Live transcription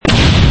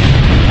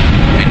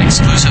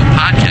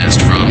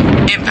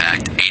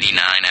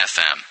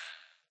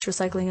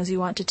recycling as you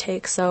want to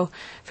take. So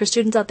for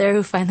students out there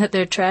who find that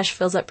their trash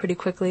fills up pretty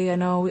quickly, I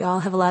know we all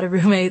have a lot of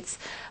roommates,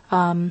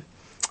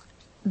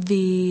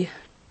 the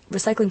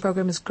recycling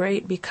program is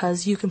great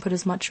because you can put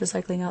as much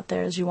recycling out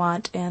there as you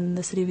want, and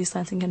the City of East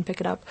Lansing can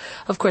pick it up.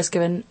 Of course,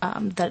 given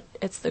that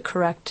it's the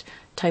correct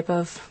type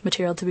of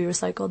material to be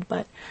recycled,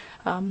 but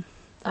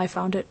I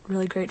found it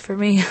really great for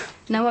me.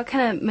 Now, what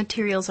kind of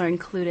materials are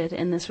included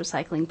in this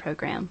recycling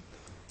program?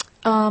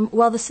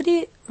 Well, the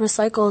city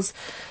recycles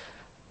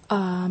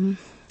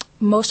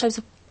most types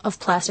of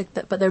plastic,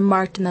 but they're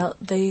marked and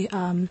they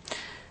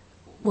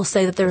will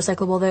say that they're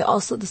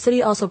recyclable. The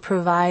city also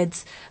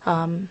provides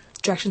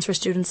directions for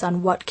students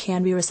on what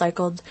can be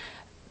recycled.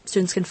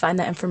 Students can find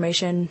that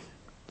information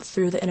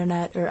through the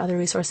internet or other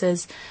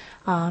resources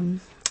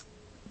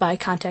by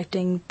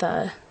contacting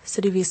the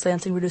City of East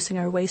Lansing Reducing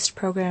Our Waste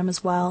program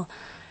as well.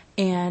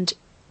 And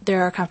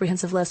there are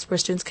comprehensive lists where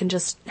students can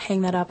just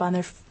hang that up on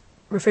their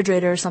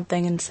refrigerator or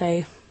something and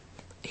say,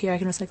 here, I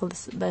can recycle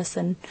this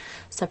and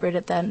separate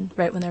it then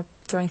right when they're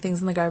throwing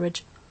things in the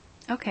garbage.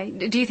 Okay.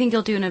 Do you think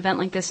you'll do an event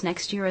like this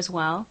next year as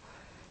well?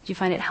 Do you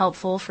find it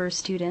helpful for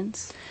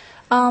students?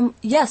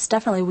 Yes,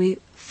 definitely. We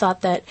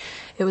thought that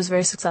it was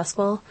very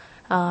successful.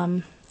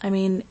 I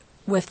mean,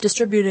 with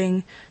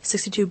distributing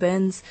 62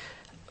 bins,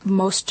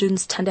 most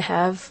students tend to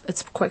have,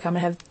 it's quite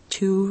common to have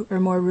 2 or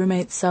more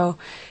roommates. So,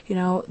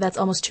 that's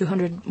almost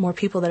 200 more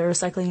people that are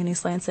recycling in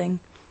East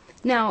Lansing.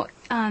 Now,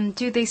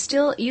 do they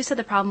still, you said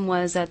the problem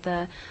was that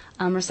the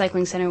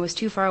recycling center was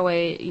too far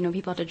away,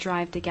 people had to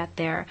drive to get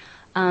there.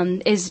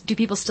 Do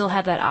people still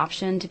have that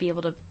option to be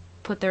able to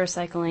put their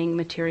recycling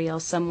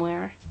material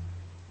somewhere?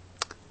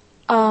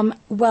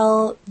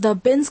 Well, the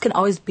bins can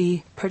always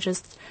be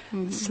purchased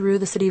through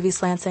the City of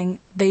East Lansing.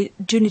 They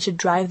do need to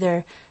drive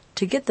there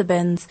to get the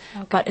bins,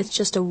 but it's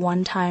just a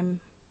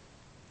one-time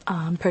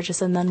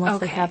purchase, and then once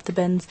they have the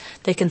bins,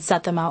 they can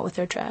set them out with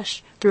their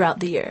trash throughout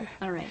the year.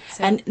 All right.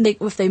 So and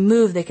if they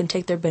move, they can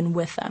take their bin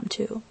with them,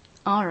 too.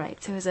 All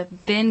right. So it was a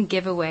bin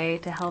giveaway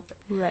to help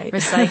Right.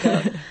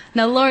 recycle.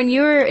 Now, Lauren,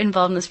 you were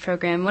involved in this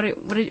program.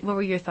 What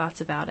were your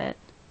thoughts about it?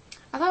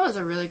 I thought it was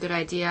a really good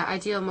idea. I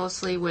deal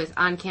mostly with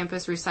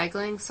on-campus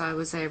recycling, so I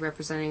would say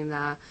representing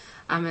the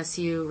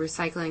MSU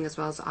Recycling as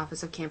well as the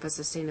Office of Campus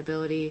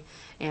Sustainability.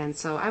 And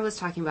so I was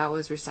talking about what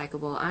was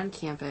recyclable on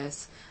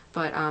campus.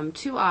 But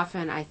too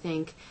often, I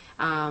think,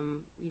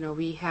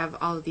 we have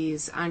all of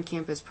these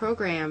on-campus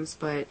programs,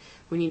 but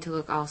we need to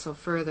look also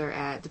further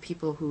at the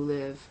people who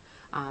live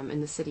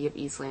in the city of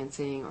East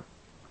Lansing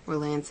or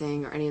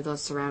Lansing or any of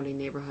those surrounding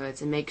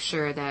neighborhoods, and make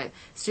sure that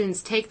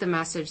students take the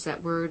message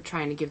that we're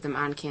trying to give them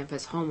on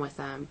campus home with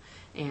them,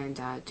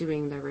 and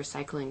doing the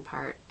recycling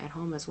part at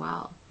home as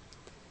well.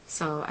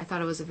 So I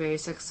thought it was a very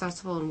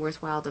successful and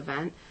worthwhile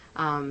event.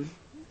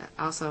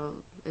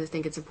 Also, I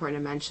think it's important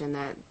to mention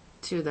that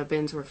 2 of the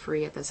bins were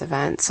free at this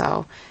event,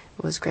 so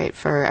it was great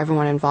for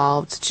everyone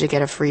involved to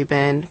get a free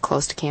bin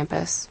close to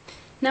campus.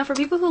 Now, for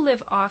people who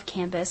live off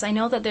campus, I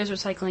know that there's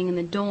recycling in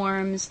the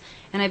dorms,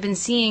 and I've been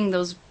seeing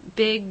those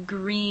big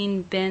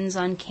green bins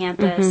on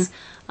campus.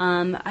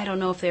 I don't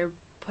know if they're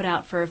put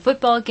out for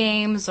football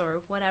games or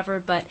whatever,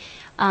 but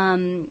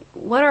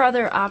what are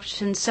other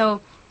options?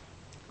 So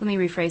let me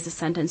rephrase the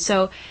sentence.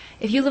 So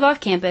if you live off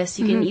campus,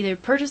 you can either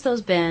purchase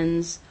those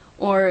bins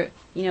or,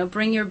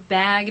 bring your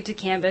bag to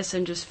campus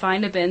and just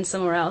find a bin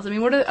somewhere else. I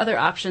mean, what are other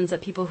options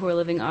that people who are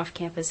living off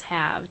campus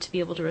have to be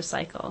able to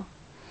recycle?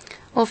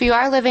 Well, if you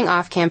are living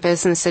off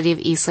campus in the city of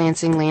East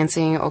Lansing,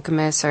 Lansing,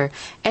 Okemos, or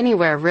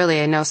anywhere really,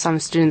 I know some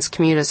students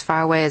commute as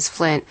far away as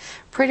Flint.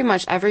 Pretty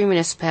much every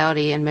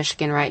municipality in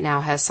Michigan right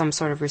now has some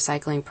sort of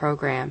recycling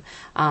program.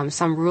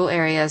 Some rural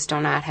areas do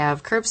not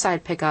have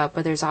curbside pickup,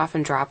 but there's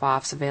often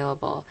drop-offs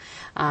available.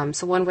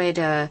 So one way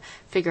to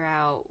figure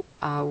out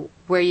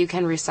where you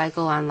can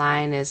recycle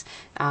online is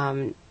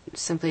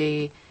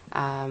simply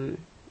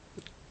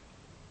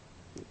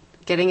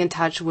getting in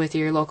touch with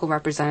your local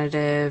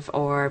representative,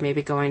 or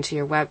maybe going to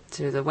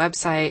the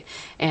website.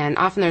 And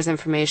often there's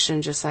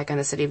information, just like on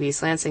the City of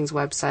East Lansing's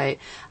website,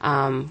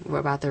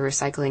 about the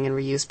recycling and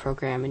reuse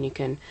program, and you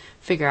can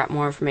figure out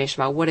more information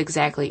about what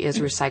exactly is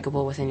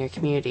recyclable within your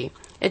community.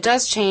 It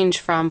does change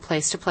from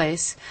place to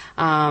place,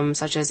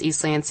 such as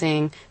East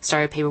Lansing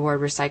started paperboard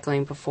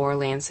recycling before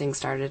Lansing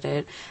started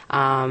it,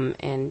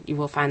 and you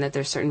will find that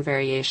there's certain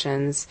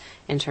variations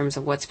in terms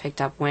of what's picked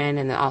up when,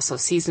 and then also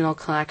seasonal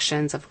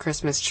collections of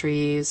Christmas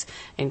trees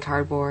and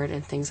cardboard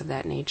and things of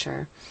that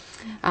nature.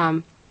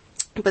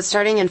 But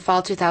starting in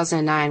fall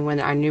 2009,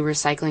 when our new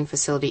recycling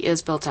facility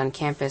is built on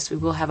campus, we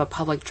will have a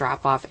public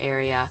drop-off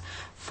area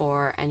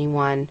for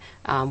anyone,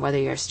 whether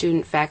you're a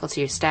student,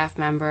 faculty, or staff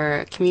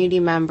member, community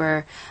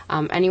member,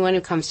 anyone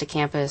who comes to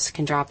campus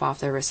can drop off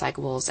their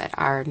recyclables at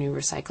our new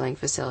recycling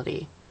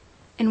facility.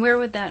 And where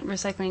would that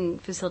recycling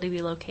facility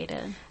be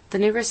located? The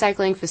new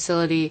recycling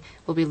facility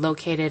will be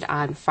located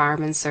on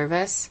Farm and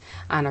Service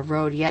on a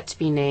road yet to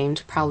be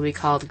named, probably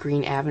called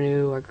Green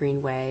Avenue or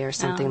Greenway or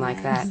something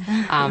like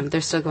that.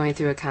 They're still going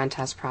through a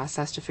contest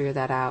process to figure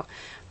that out.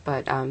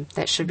 But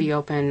that should be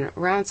open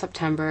around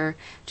September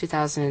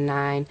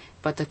 2009.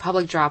 But the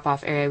public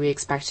drop-off area we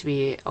expect to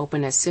be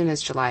open as soon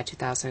as July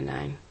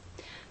 2009.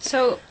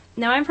 So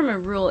now I'm from a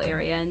rural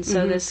area, and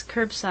so this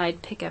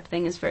curbside pickup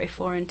thing is very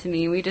foreign to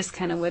me. We just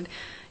kind of would,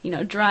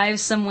 drive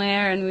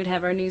somewhere, and we'd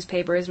have our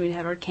newspapers, we'd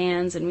have our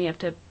cans, and we have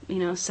to,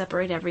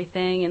 separate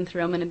everything and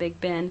throw them in a big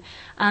bin.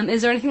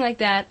 Is there anything like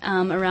that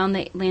around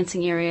the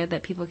Lansing area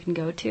that people can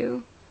go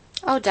to?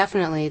 Oh,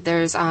 definitely.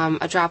 There's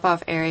a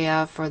drop-off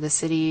area for the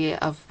city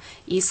of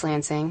East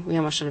Lansing. We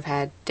almost should have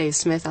had Dave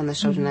Smith on the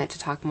show tonight to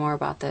talk more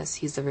about this.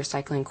 He's the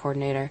recycling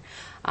coordinator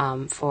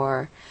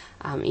for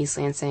East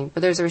Lansing.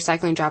 But there's a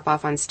recycling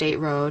drop-off on State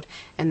Road,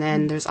 and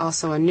then there's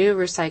also a new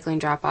recycling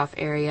drop-off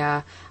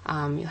area.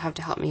 You'll have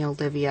to help me,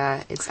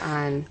 Olivia. It's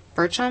on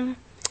Bircham.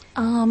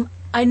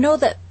 I know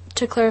that,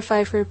 to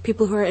clarify for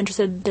people who are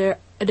interested,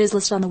 it is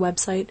listed on the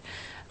website.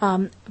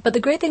 But the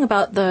great thing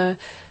about the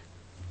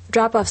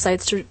drop-off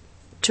sites to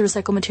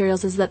recycle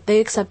materials is that they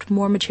accept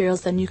more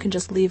materials than you can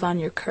just leave on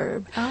your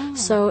curb. Oh.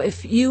 So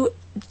if you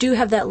do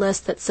have that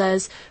list that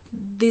says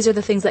these are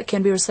the things that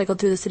can be recycled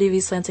through the City of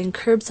East Lansing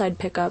curbside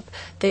pickup,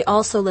 they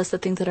also list the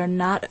things that are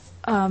not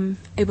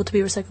able to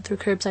be recycled through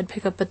curbside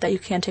pickup but that you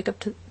can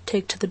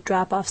take to the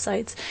drop-off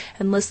sites.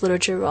 And list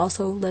literature will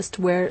also list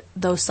where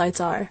those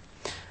sites are.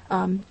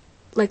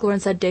 Like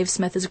Lauren said, Dave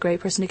Smith is a great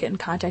person to get in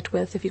contact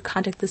with. If you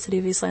contact the City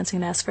of East Lansing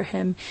and ask for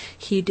him,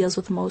 he deals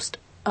with most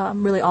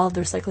really all of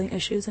the recycling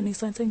issues in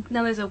East Lansing.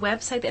 Now, there's a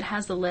website that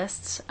has the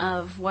lists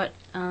of what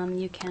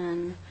you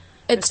can...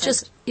 It's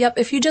just,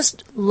 if you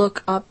just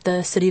look up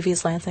the City of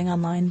East Lansing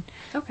online,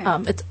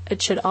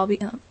 it should all be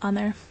on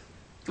there.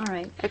 All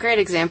right. A great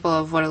example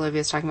of what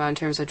Olivia's talking about in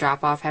terms of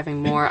drop-off,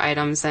 having more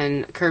items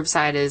than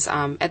curbside is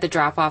at the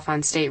drop-off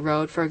on State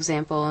Road, for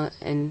example,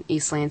 in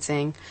East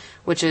Lansing,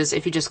 which is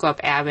if you just go up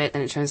Abbott,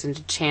 then it turns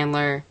into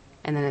Chandler,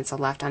 and then it's a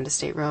left onto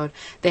State Road.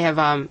 They have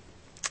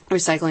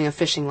recycling a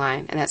fishing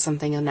line, and that's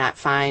something you'll not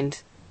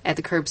find at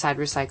the curbside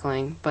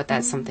recycling, but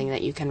that's something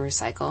that you can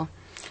recycle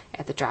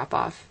at the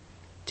drop-off,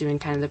 doing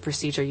kind of the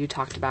procedure you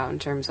talked about in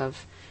terms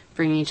of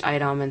bringing each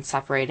item and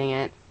separating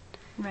it.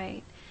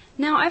 Right.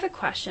 Now, I have a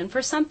question.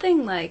 For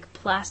something like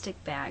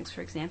plastic bags,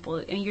 for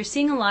example, you're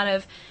seeing a lot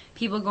of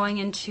people going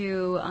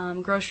into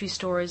grocery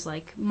stores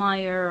like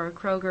Meijer or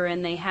Kroger,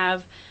 and they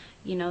have,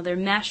 their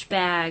mesh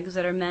bags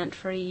that are meant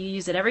for you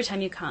use it every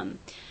time you come.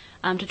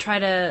 To try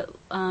to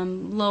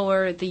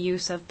lower the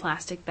use of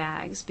plastic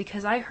bags,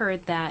 because I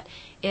heard that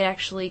it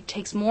actually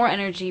takes more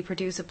energy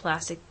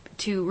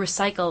to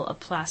recycle a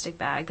plastic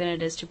bag than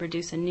it is to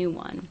produce a new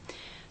one.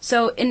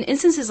 So in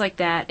instances like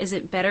that, is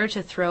it better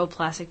to throw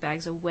plastic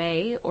bags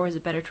away, or is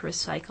it better to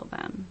recycle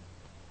them?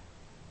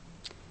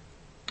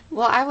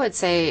 Well, I would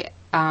say,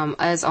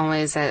 as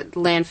always, that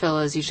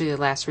landfill is usually the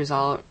last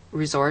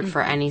resort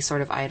for any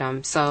sort of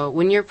item. So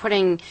when you're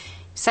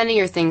sending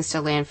your things to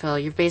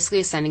landfill, you're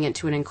basically sending it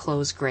to an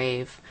enclosed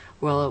grave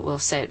where it will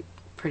sit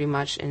pretty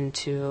much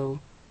into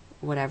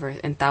whatever,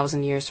 in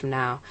 1,000 years from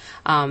now.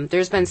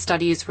 There's been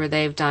studies where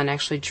they've done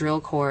actually drill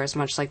cores,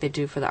 much like they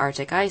do for the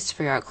Arctic ice to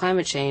figure out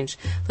climate change.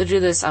 They'll do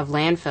this of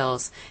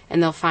landfills,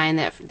 and they'll find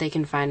that they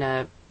can find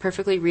a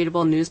perfectly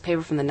readable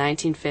newspaper from the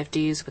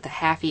 1950s with a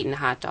half-eaten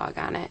hot dog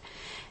on it.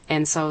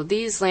 And so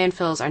these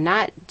landfills are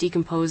not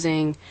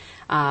decomposing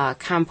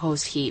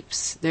compost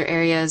heaps. They're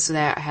areas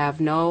that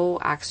have no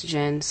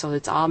oxygen, so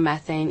it's all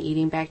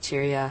methane-eating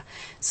bacteria.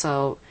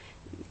 So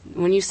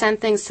when you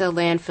send things to the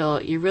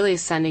landfill, you're really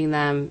sending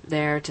them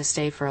there to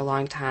stay for a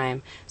long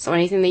time. So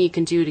anything that you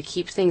can do to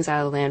keep things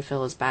out of the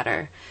landfill is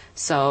better.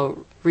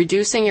 So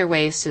reducing your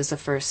waste is the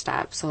first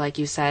step. So like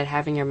you said,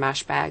 having your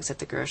mesh bags at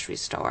the grocery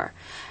store.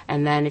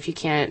 And then if you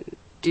can't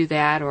do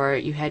that, or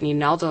you had any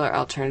another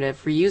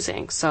alternative,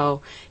 reusing.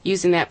 So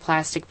using that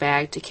plastic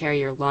bag to carry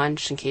your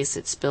lunch in case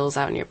it spills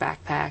out in your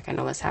backpack. I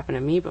know that's happened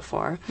to me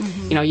before.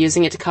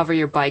 Using it to cover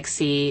your bike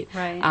seat.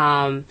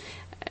 Right.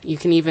 You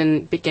can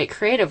even get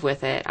creative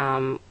with it.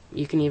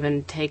 You can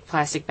even take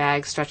plastic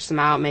bags, stretch them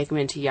out, make them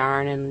into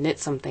yarn, and knit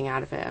something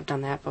out of it. I've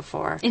done that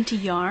before. Into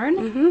yarn?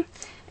 Mm-hmm.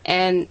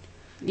 And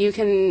you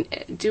can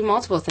do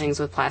multiple things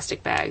with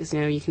plastic bags.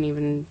 You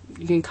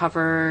can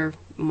cover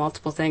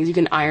multiple things. You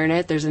can iron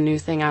it. There's a new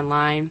thing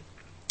online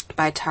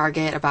by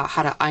Target about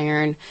how to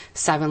iron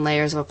 7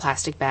 layers of a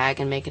plastic bag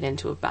and make it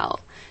into a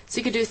belt. So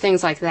you could do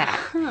things like that.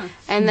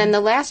 And then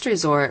the last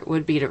resort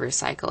would be to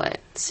recycle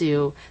it.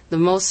 So the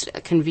most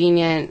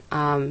convenient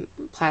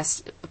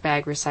plastic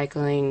bag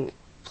recycling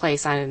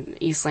place on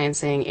East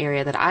Lansing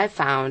area that I've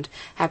found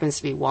happens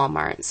to be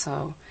Walmart.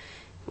 So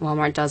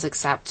Walmart does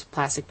accept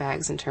plastic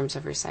bags in terms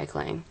of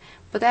recycling.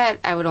 But that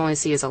I would only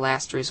see as a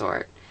last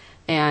resort.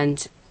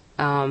 And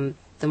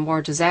the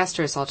more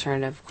disastrous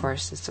alternative, of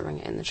course, is throwing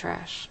it in the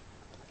trash.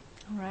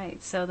 All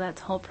right. So that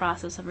whole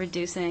process of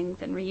reducing,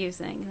 then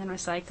reusing, then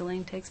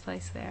recycling takes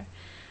place there.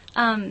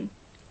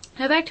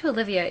 Now back to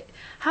Olivia.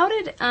 How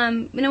did,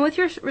 with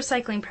your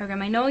recycling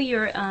program, I know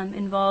you're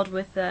involved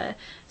with the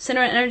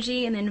Center on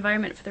Energy and the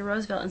Environment for the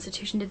Roosevelt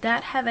Institution. Did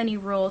that have any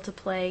role to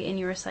play in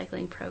your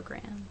recycling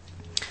program?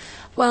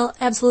 Well,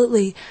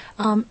 absolutely.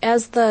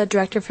 As the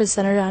director for the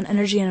Center on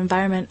Energy and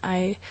Environment,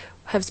 I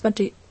have spent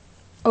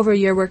over a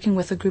year working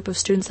with a group of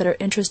students that are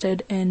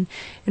interested in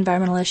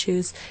environmental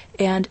issues,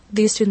 and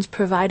these students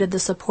provided the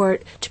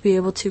support to be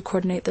able to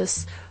coordinate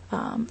this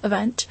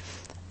event.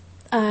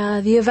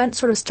 The event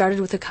sort of started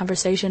with a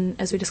conversation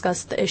as we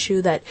discussed the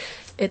issue that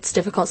it's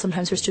difficult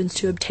sometimes for students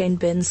to obtain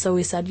bins, so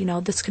we said,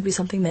 this could be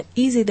something that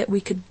easy that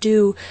we could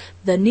do.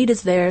 The need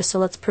is there, so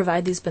let's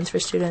provide these bins for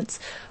students.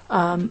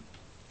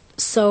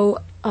 So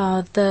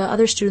the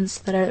other students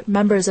that are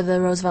members of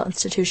the Roosevelt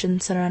Institution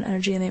Center on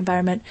Energy and the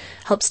Environment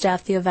helped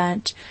staff the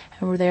event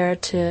and were there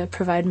to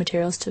provide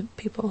materials to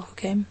people who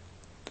came.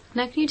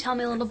 Now, can you tell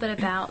me a little bit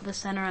about the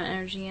Center on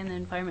Energy and the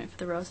Environment for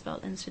the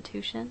Roosevelt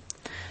Institution?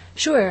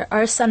 Sure.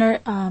 Our center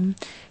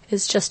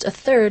is just a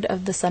third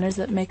of the centers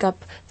that make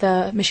up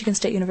the Michigan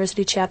State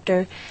University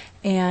chapter,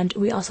 and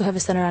we also have a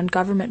center on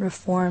government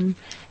reform,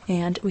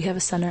 and we have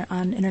a center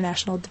on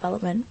international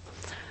development.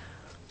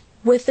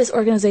 With this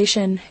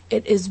organization,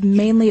 it is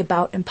mainly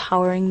about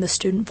empowering the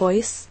student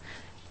voice.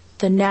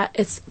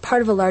 It's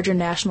part of a larger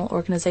national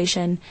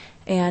organization,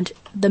 and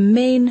the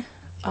main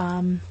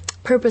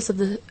purpose of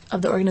the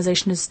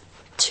organization is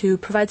to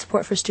provide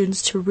support for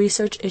students to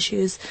research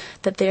issues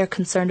that they are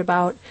concerned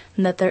about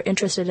and that they're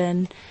interested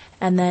in,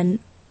 and then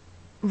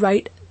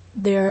write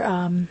their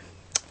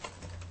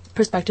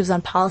perspectives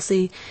on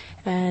policy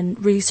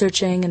and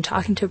researching and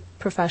talking to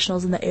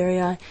professionals in the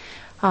area.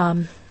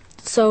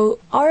 So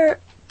our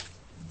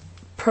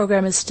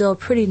program is still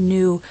pretty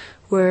new.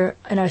 We're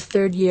in our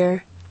third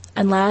year,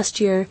 and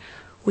last year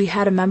we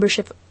had a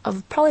membership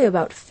of probably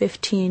about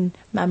 15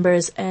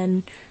 members,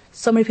 and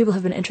so many people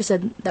have been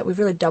interested that we've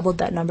really doubled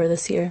that number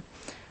this year.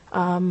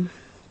 Last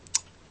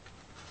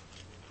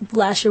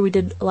year we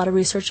did a lot of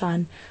research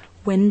on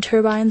wind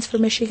turbines for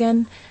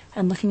Michigan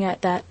and looking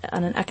at that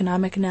on an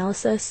economic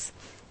analysis.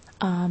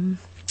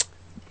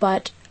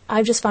 But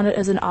I've just found it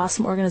as an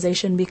awesome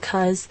organization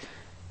because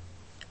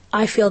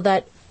I feel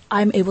that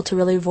I'm able to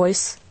really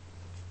voice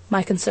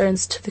my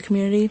concerns to the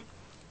community.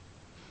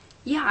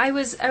 Yeah, I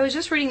was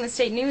just reading the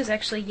state news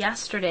actually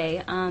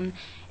yesterday,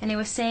 and it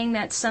was saying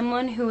that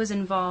someone who was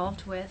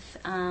involved with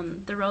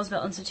the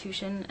Roosevelt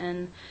Institution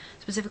and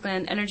specifically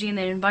on energy and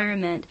the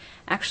environment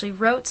actually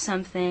wrote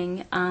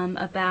something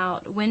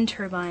about wind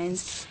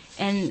turbines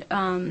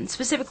and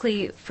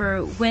specifically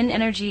for wind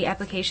energy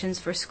applications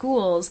for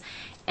schools,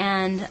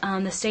 and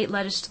the state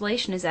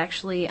legislation is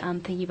actually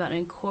thinking about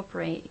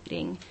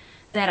incorporating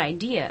that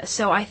idea.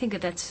 So I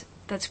think that's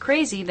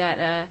crazy that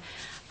a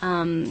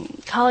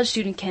college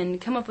student can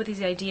come up with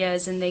these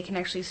ideas and they can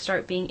actually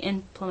start being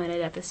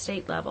implemented at the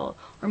state level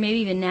or maybe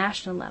even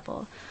national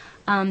level.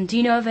 Do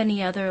you know of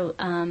any other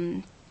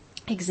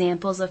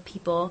examples of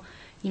people,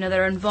 that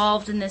are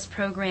involved in this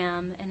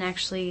program and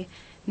actually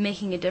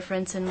making a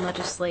difference in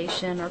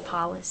legislation or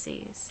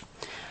policies?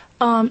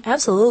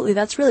 Absolutely.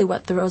 That's really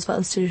what the Roosevelt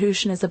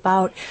Institution is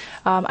about.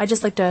 I'd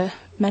just like to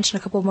mention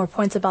a couple more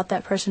points about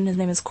that person. His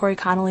name is Corey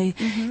Connolly.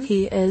 Mm-hmm.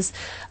 He is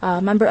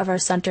a member of our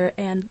center,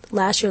 and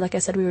last year, like I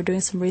said, we were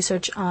doing some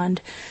research on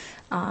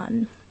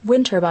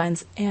wind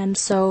turbines, and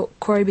so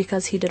Corey,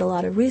 because he did a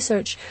lot of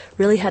research,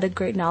 really had a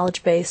great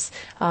knowledge base,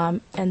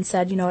 and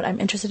said, what, I'm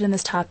interested in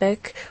this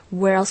topic.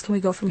 Where else can we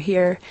go from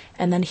here?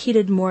 And then he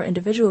did more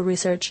individual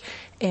research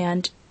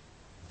and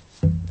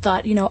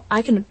thought,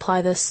 I can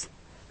apply this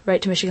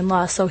right to Michigan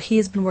law. So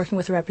he's been working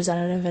with a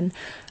representative, and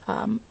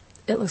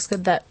it looks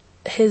good that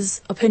his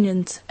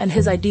opinions and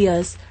his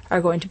ideas are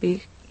going to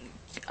be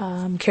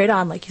carried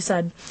on, like you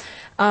said.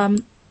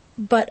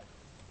 But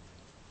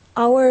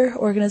our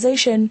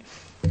organization,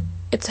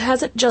 it's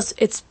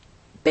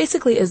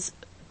basically is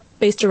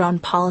based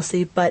around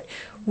policy, but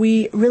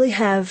we really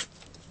have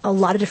a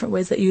lot of different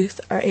ways that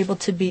youth are able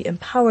to be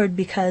empowered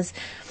because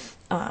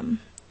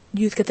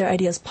youth get their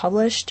ideas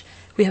published.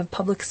 We have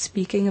public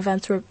speaking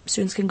events where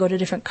students can go to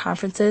different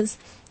conferences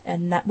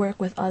and network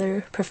with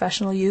other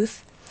professional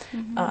youth.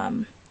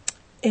 Mm-hmm.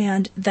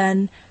 And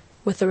then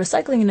with the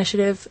recycling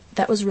initiative,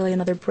 that was really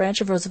another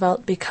branch of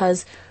Roosevelt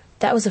because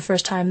that was the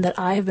first time that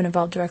I have been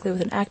involved directly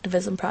with an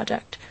activism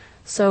project.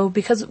 So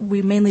because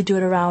we mainly do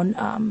it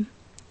around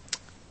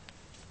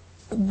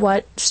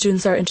what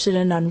students are interested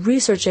in on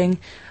researching,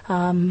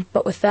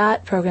 but with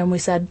that program we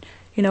said,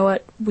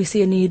 what, we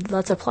see a need,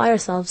 let's apply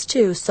ourselves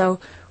too. So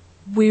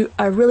we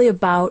are really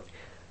about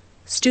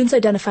students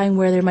identifying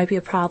where there might be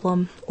a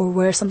problem or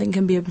where something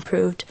can be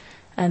improved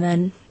and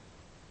then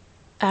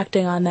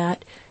acting on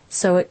that.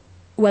 So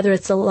whether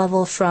it's a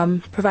level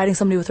from providing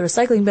somebody with a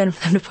recycling bin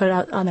for them to put it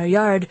out on their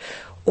yard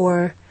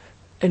or,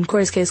 in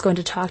Corey's case, going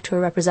to talk to a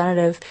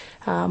representative,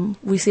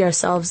 we see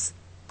ourselves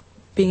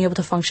being able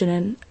to function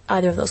in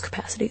either of those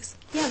capacities.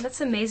 Yeah, that's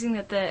amazing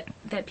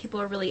that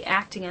people are really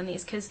acting on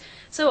these, because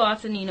so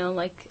often,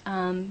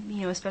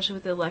 especially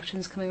with the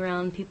elections coming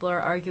around, people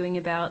are arguing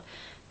about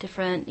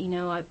different,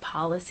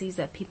 policies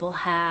that people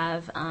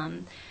have,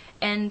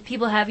 and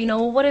people have,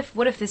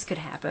 what if this could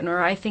happen,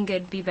 or I think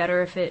it'd be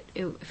better if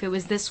it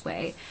was this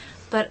way.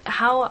 But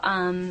how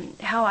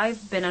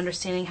I've been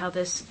understanding how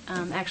this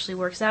actually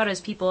works out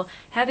is people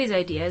have these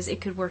ideas.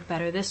 It could work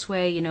better this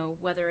way,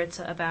 whether it's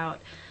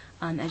about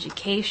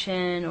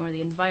education or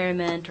the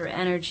environment or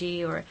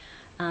energy or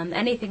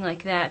anything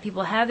like that.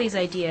 People have these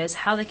ideas,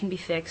 how they can be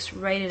fixed,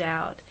 write it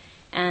out,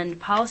 and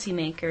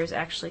policymakers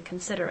actually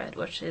consider it,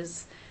 which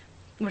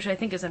I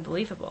think is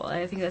unbelievable.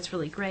 I think that's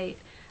really great.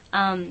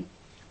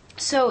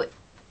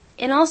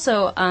 And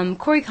also,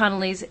 Corey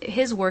Connolly's,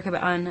 his work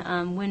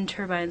on wind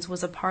turbines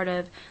was a part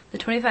of the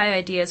 25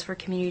 Ideas for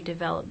Community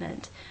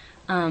Development,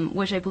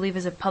 which I believe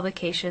is a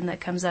publication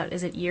that comes out,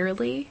 is it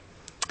yearly?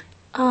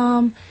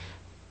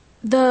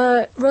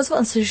 The Roosevelt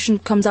Institution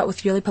comes out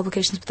with yearly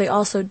publications, but they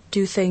also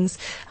do things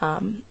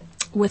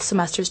with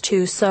semesters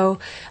too. So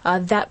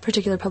that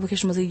particular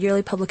publication was a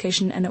yearly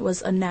publication, and it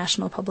was a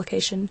national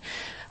publication.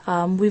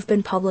 We've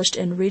been published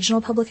in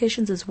regional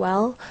publications as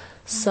well.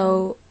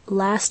 So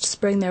last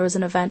spring there was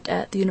an event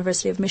at the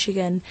University of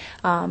Michigan,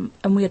 and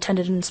we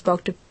attended and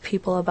spoke to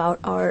people about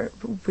our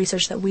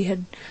research that we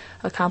had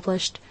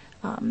accomplished.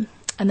 And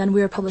then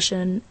we were published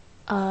in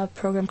a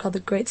program called the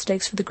Great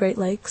Stakes for the Great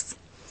Lakes.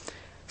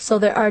 So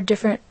there are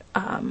different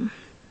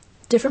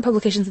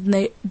publications, and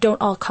they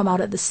don't all come out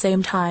at the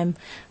same time,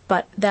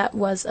 but that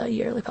was a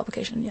yearly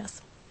publication,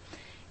 yes.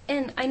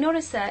 And I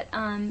noticed that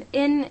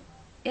in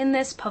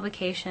this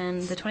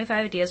publication, the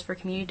 25 Ideas for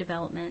Community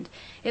Development,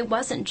 it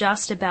wasn't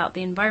just about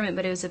the environment,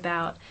 but it was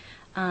about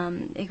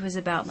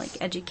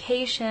like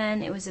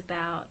education. It was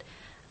about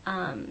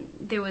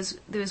there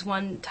was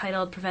one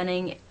titled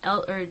 "Preventing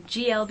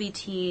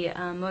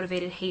GLBT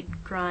Motivated Hate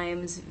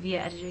Crimes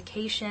via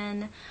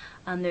Education."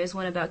 There's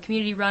one about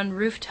community-run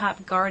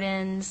rooftop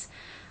gardens,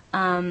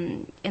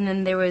 and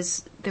then there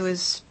was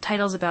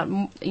titles about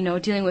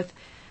dealing with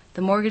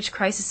the mortgage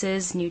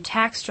crises, new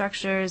tax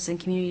structures, and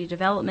community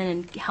development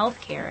and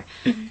healthcare.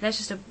 That's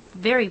just a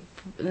very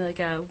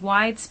a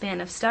wide span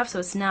of stuff. So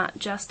it's not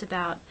just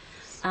about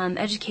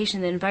education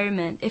and the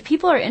environment. If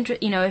people are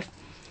if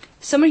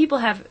so many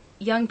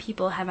young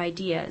people have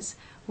ideas,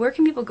 where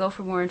can people go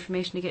for more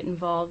information to get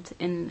involved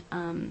in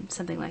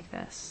something like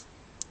this?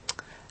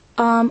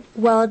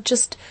 Well,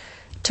 just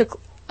to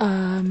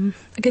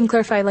again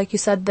clarify, like you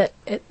said, that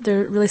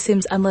there really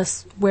seems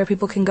endless where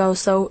people can go.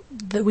 So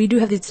we do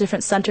have these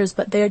different centers,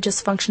 but they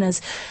just function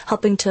as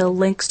helping to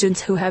link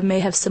students who may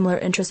have similar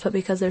interests, but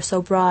because they're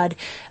so broad,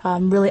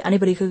 really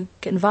anybody could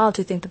get involved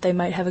who think that they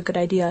might have a good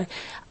idea.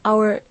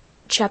 Our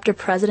chapter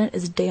president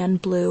is Dan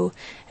Blue,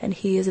 and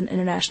he is an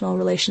international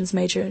relations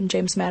major in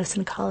James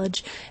Madison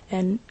College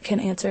and can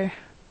answer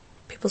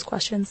people's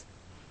questions.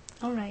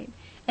 All right.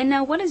 And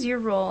now, what is your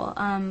role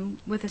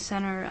with the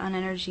Center on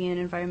Energy and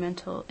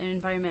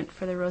Environment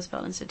for the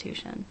Roosevelt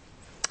Institution?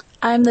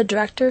 I'm the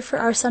director for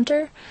our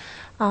center,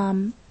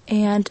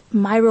 and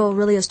my role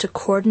really is to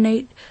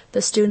coordinate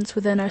the students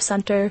within our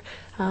center,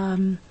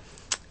 and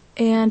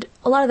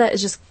a lot of that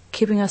is just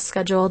keeping us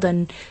scheduled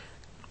and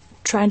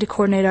trying to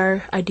coordinate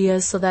our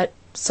ideas so that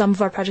some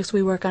of our projects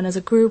we work on as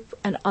a group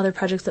and other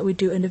projects that we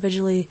do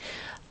individually,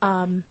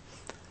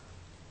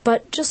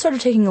 but just sort of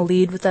taking a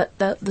lead with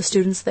the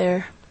students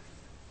there.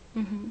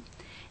 Mm-hmm.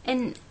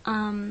 And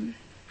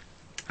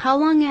how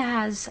long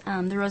has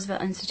the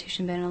Roosevelt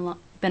Institution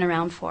been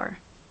around for?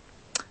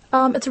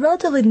 It's a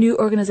relatively new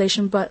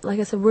organization, but like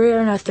I said, we're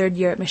in our third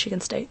year at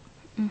Michigan State.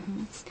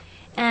 Mm-hmm.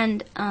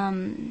 And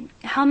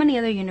how many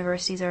other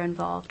universities are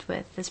involved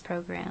with this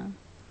program?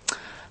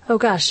 Oh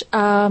gosh,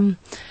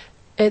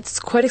 it's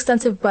quite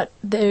extensive, but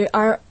there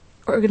are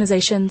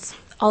organizations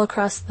all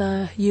across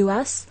the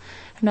U.S.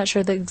 I'm not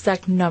sure the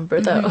exact number,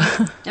 though.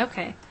 Mm-hmm.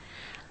 Okay.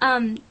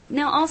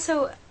 Now,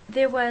 also,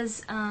 there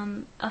was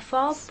a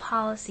Fall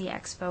Policy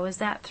Expo. Is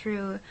that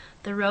through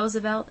the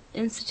Roosevelt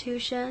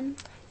Institution?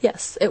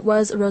 Yes, it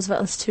was a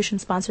Roosevelt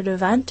Institution-sponsored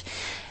event,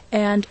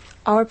 and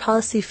our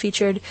policy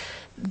featured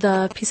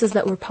the pieces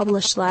that were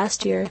published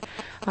last year.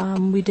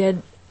 We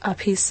did a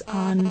piece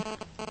on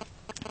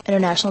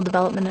international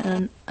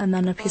development and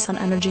then a piece on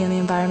energy and the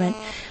environment.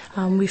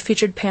 We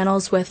featured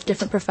panels with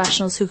different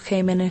professionals who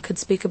came in and could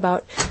speak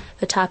about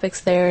the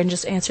topics there and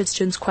just answered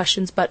students'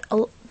 questions. But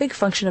a big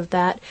function of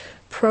that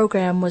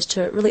program was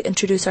to really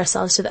introduce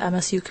ourselves to the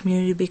MSU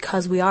community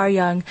because we are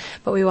young,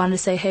 but we wanted to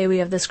say, hey, we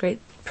have this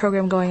great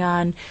program going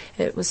on.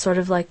 It was sort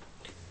of like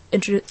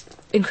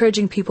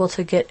encouraging people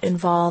to get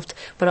involved,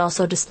 but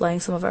also displaying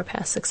some of our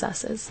past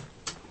successes.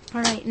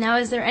 All right. Now,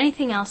 is there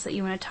anything else that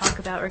you want to talk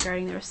about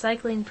regarding the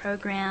recycling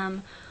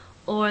program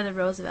or the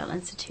Roosevelt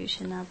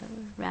Institution now that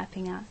we're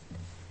wrapping up?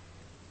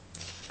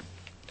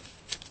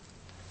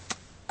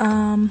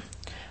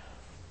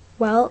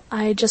 Well,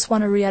 I just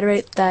want to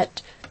reiterate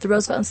that the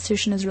Roosevelt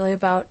Institution is really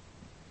about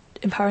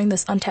empowering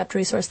this untapped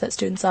resource that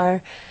students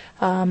are.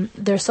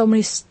 There are so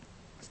many.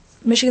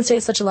 Michigan State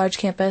is such a large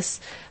campus,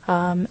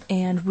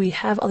 and we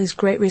have all these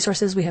great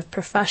resources. We have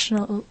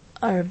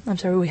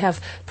we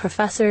have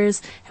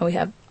professors, and we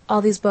have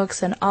all these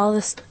books and all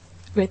this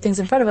great things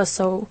in front of us.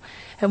 So,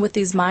 and with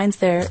these minds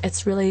there,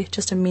 it's really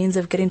just a means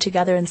of getting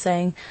together and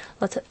saying,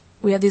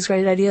 we have these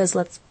great ideas.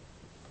 Let's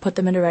put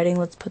them into writing.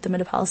 Let's put them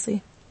into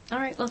policy. All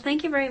right. Well,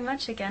 thank you very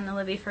much again,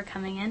 Olivia, for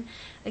coming in.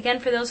 Again,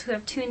 for those who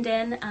have tuned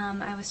in,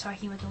 I was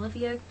talking with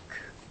Olivia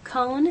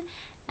Cohn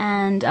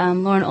and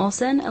Lauren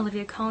Olson.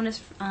 Olivia Cohn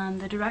is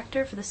the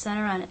director for the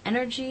Center on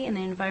Energy and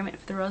the Environment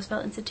for the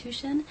Roosevelt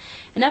Institution.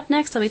 And up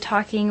next, I'll be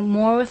talking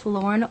more with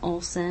Lauren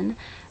Olson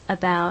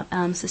about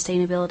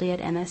sustainability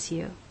at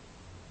MSU.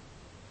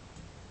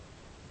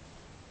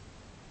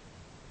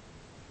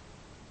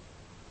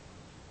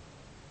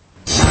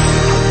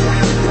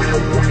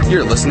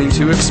 You're listening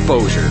to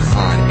Exposure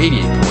on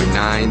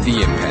 88.9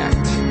 The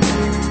Impact.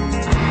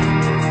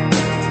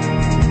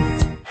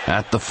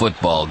 At the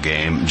football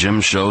game,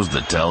 Jim shows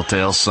the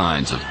telltale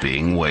signs of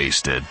being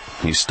wasted.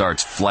 He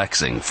starts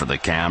flexing for the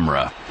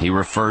camera. He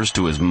refers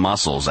to his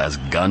muscles as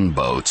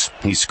gunboats.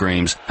 He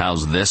screams,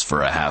 "How's this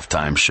for a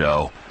halftime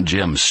show?"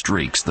 Jim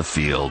streaks the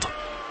field.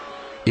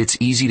 It's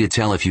easy to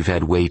tell if you've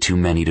had way too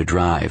many to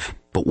drive.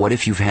 But what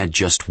if you've had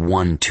just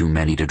one too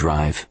many to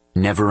drive?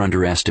 Never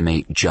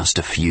underestimate just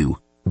a few.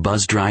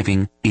 Buzz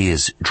driving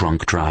is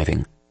drunk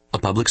driving. A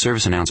public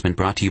service announcement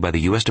brought to you by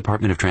the U.S.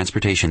 Department of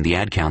Transportation, the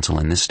Ad Council,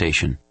 and this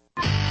station.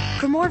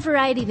 For more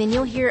variety than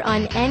you'll hear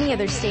on any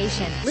other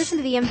station, listen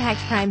to the Impact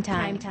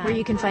Primetime, where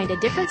you can find a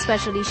different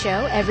specialty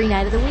show every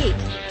night of the week.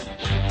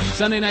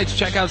 Sunday nights,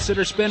 check out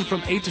Sitter Spin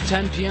from 8 to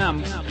 10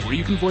 p.m., where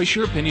you can voice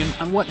your opinion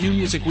on what new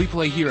music we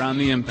play here on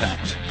The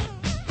Impact.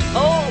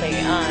 Only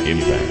on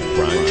Impact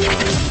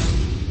Primetime.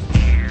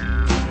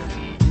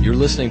 You're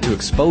listening to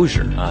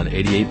Exposure on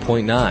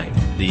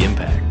 88.9 The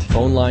Impact.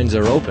 Phone lines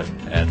are open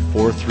at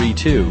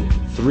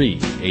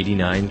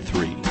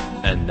 432-3893.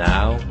 And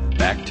now,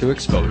 back to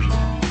Exposure.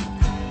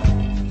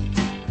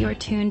 You're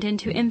tuned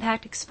into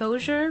Impact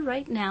Exposure.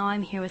 Right now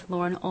I'm here with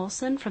Lauren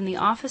Olson from the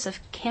Office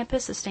of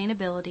Campus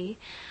Sustainability,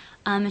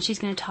 and she's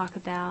going to talk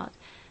about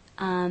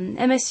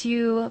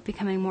MSU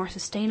becoming more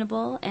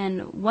sustainable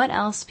and what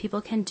else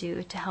people can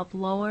do to help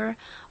lower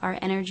our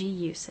energy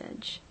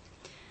usage.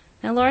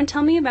 Now, Lauren,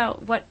 tell me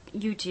about what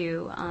you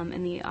do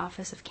in the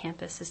Office of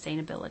Campus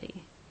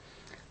Sustainability.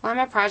 Well, I'm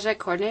a project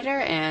coordinator,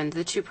 and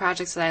the two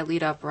projects that I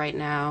lead up right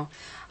now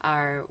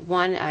are,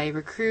 one, I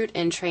recruit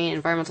and train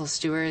environmental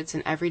stewards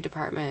in every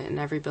department and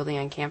every building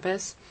on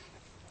campus.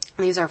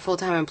 These are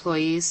full-time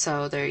employees,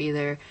 so they're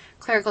either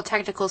clerical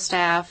technical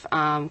staff,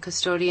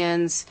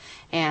 custodians,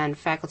 and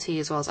faculty,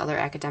 as well as other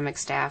academic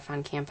staff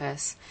on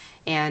campus.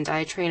 And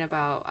I train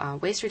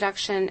about waste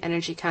reduction,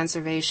 energy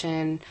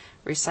conservation,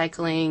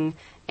 recycling,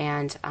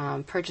 and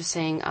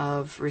purchasing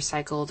of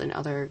recycled and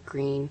other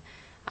green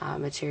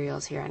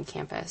materials here on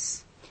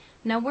campus.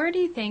 Now, where do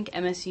you think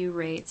MSU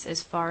rates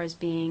as far as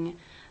being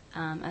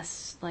a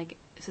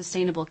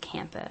sustainable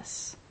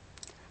campus?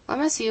 Well,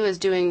 MSU is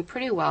doing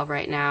pretty well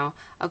right now.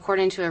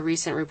 According to a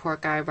recent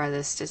report card by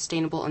the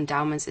Sustainable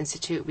Endowments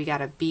Institute, we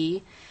got a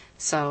B.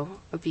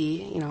 So a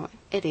B,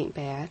 it ain't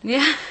bad.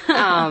 Yeah.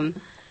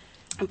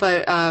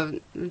 But a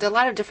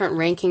lot of different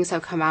rankings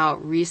have come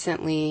out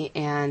recently,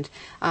 and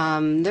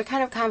they're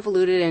kind of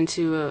convoluted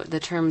into the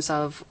terms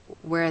of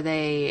where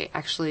they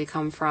actually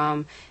come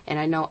from. And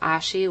I know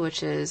ASHE,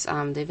 which is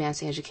the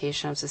Advancing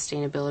Education of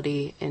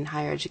Sustainability in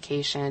Higher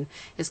Education,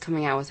 is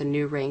coming out with a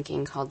new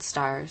ranking called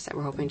STARS that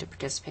we're hoping to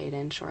participate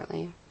in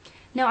shortly.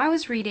 Now, I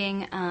was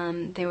reading,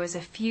 there was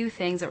a few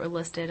things that were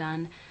listed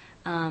on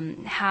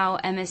how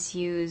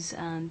MSU's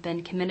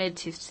been committed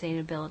to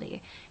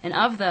sustainability. And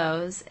of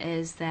those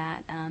is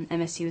that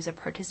MSU is a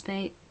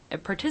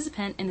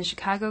participant in the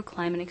Chicago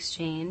Climate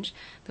Exchange,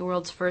 the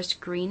world's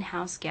first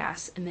greenhouse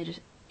gas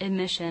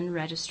emission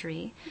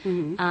registry,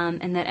 and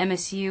that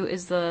MSU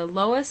is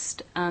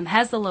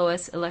has the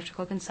lowest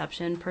electrical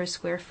consumption per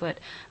square foot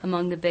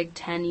among the Big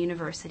Ten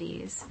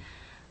universities.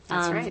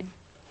 That's right.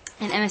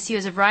 And MSU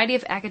has a variety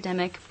of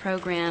academic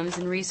programs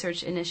and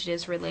research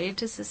initiatives related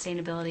to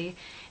sustainability,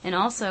 and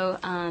also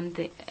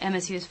the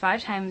MSU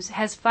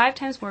has five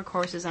times more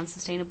courses on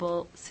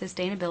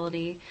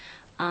sustainability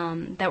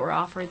that were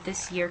offered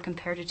this year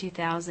compared to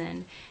 2000.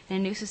 And a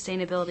new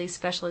sustainability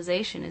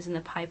specialization is in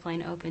the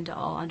pipeline, open to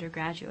all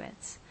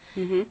undergraduates.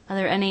 Mm-hmm. Are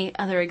there any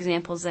other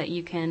examples that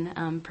you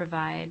can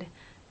provide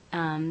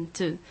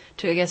to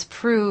I guess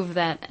prove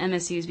that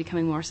MSU is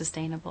becoming more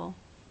sustainable?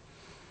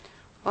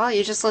 Well,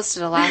 you just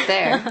listed a lot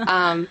there.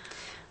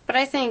 But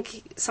I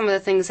think some of the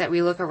things that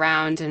we look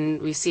around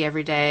and we see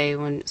every day,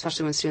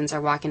 especially when students are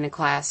walking to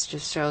class,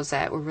 just shows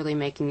that we're really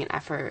making an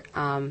effort.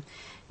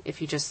 If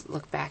you just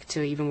look back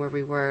to even where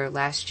we were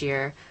last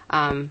year,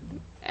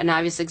 an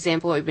obvious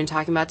example, what we've been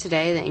talking about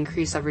today, the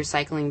increase of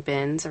recycling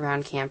bins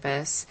around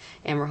campus,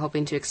 and we're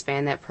hoping to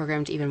expand that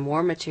program to even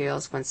more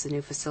materials once the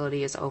new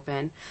facility is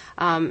open.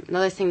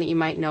 Another thing that you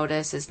might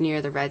notice is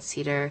near the Red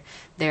Cedar,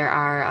 there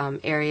are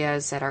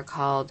areas that are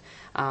called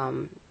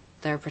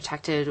they're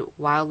protected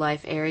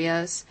wildlife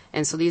areas,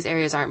 and so these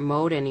areas aren't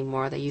mowed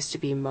anymore. They used to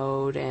be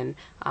mowed and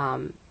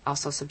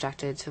also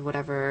subjected to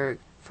whatever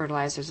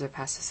fertilizers or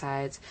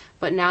pesticides,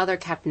 but now they're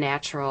kept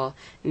natural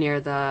near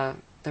the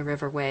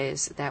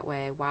riverways. That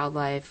way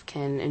wildlife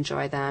can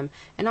enjoy them,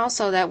 and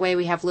also that way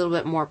we have a little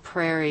bit more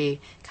prairie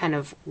kind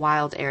of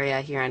wild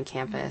area here on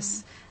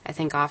campus. I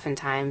think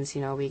oftentimes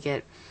we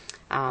get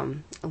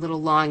a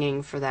little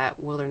longing for that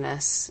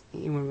wilderness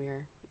when we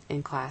were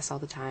in class all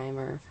the time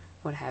or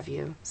what have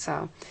you.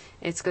 So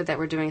it's good that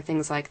we're doing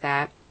things like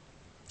that.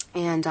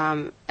 And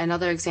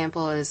another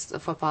example is the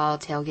football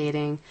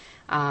tailgating.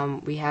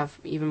 We have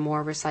even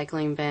more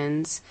recycling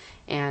bins,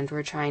 and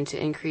we're trying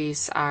to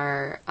increase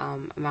our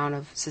amount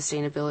of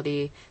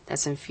sustainability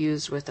that's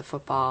infused with the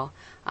football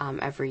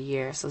every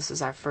year. So this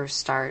is our first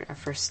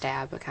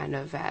stab kind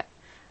of at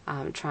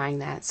trying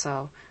that.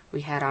 So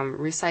we had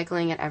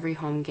recycling at every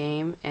home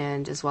game,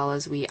 and as well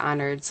as we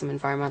honored some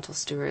environmental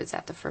stewards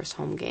at the first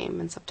home game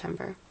in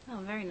September. Oh,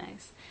 very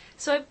nice.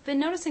 So I've been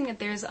noticing that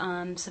there's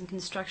some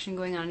construction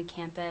going on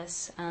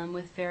campus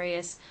with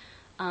various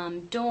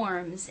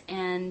dorms,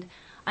 and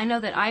I know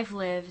that I've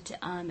lived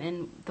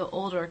in the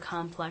older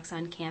complex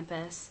on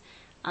campus,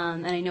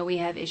 and I know we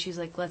have issues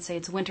like, let's say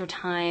it's winter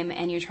time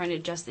and you're trying to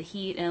adjust the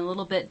heat, and a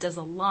little bit does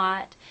a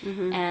lot,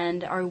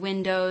 and our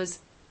windows,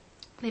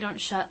 they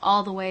don't shut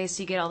all the way,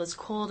 so you get all this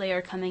cold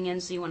air coming in,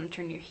 so you want to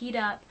turn your heat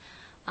up.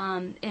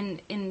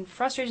 In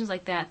frustrations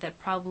like that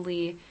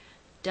probably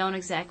don't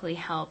exactly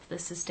help the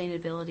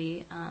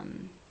sustainability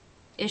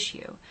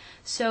issue.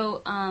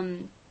 So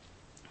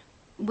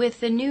with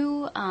the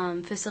new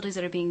facilities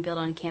that are being built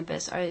on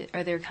campus,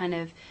 are there kind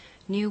of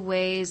new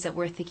ways that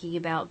we're thinking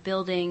about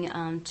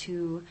building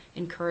to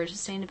encourage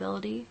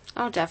sustainability?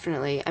 Oh,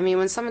 definitely. I mean,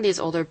 when some of these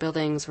older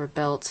buildings were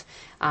built,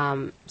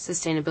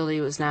 sustainability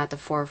was not at the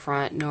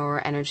forefront,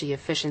 nor energy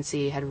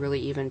efficiency had really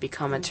even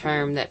become a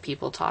term that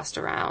people tossed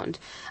around.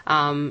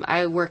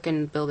 I work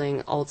in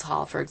building Olds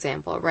Hall, for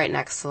example, right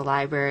next to the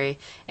library,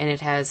 and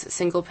it has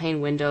single pane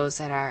windows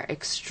that are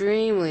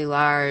extremely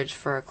large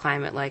for a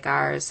climate like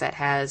ours that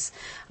has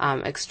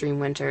extreme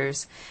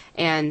winters.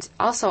 And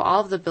also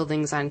all of the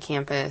buildings on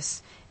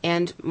campus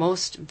and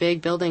most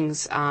big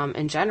buildings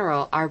in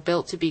general are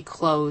built to be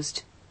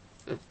closed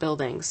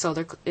buildings. So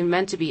they're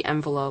meant to be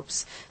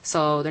envelopes.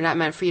 So they're not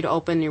meant for you to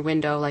open your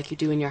window like you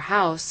do in your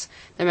house.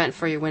 They're meant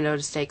for your window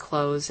to stay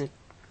closed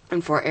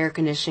and for air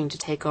conditioning to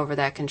take over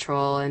that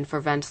control, and for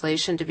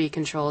ventilation to be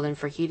controlled, and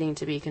for heating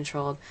to be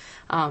controlled.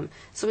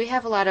 So we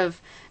have a lot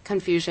of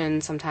confusion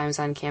sometimes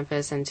on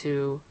campus, and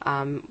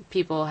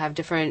people have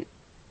different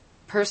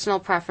personal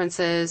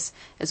preferences,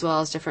 as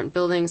well as different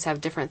buildings have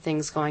different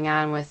things going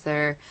on with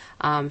their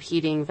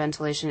heating,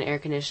 ventilation, air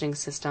conditioning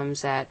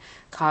systems that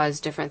cause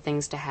different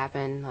things to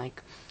happen.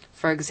 Like,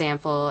 for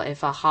example,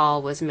 if a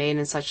hall was made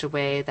in such a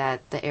way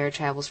that the air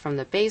travels from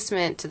the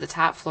basement to the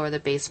top floor, the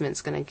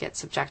basement's going to get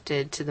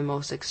subjected to the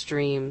most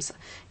extreme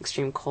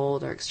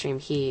cold or extreme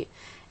heat.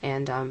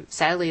 And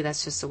sadly,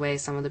 that's just the way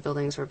some of the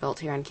buildings were built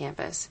here on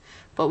campus.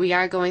 But we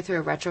are going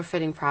through a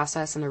retrofitting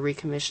process and a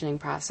recommissioning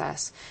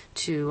process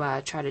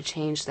to try to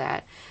change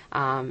that.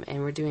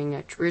 And we're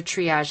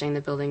triaging the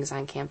buildings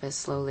on campus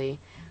slowly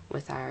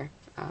with our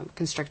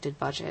constricted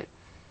budget.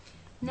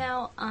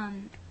 Now,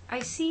 I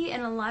see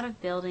in a lot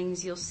of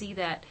buildings, you'll see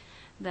that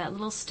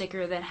little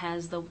sticker that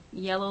has the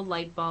yellow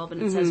light bulb,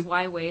 and it says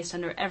 "Why Waste"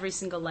 under every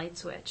single light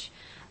switch.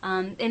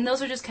 And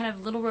those are just kind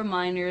of little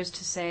reminders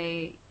to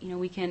say,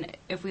 we can,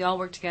 if we all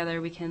work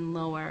together, we can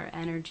lower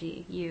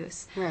energy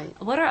use. Right.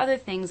 What are other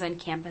things on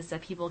campus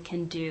that people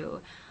can do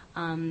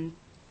to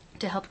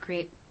help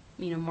create,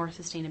 more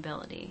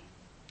sustainability?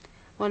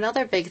 Well,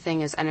 another big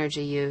thing is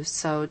energy use.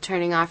 So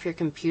turning off your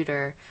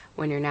computer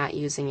when you're not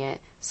using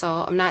it.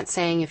 So I'm not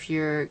saying if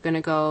you're going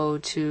to go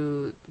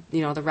to,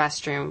 the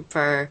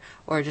restroom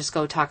or just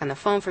go talk on the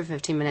phone for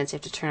 15 minutes, you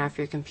have to turn off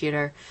your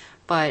computer.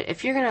 But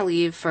if you're going to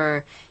leave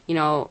for,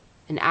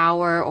 an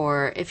hour,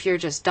 or if you're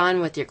just done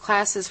with your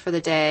classes for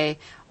the day,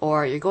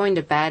 or you're going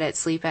to bed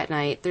sleep at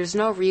night, there's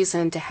no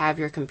reason to have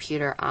your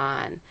computer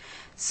on.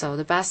 So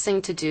the best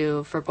thing to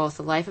do for both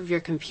the life of your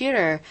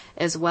computer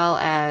as well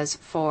as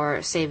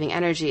for saving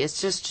energy is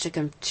just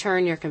to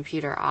turn your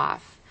computer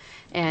off.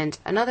 And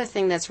another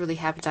thing that's really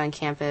happened on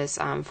campus,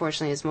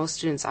 fortunately, is most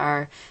students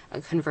are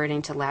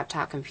converting to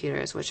laptop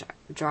computers, which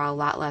draw a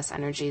lot less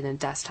energy than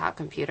desktop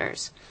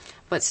computers.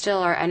 But still,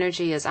 our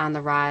energy is on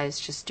the rise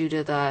just due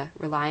to the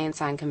reliance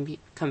on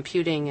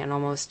computing and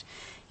almost,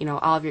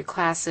 all of your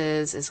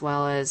classes, as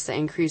well as the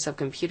increase of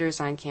computers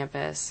on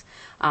campus.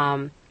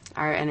 Our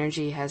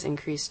energy has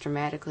increased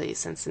dramatically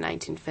since the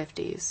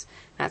 1950s,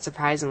 not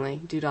surprisingly,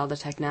 due to all the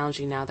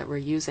technology now that we're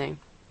using.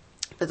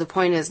 But the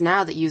point is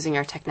now that using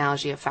our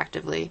technology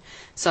effectively.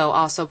 So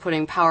also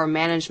putting power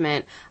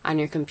management on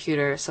your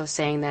computer, so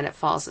saying that it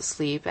falls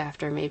asleep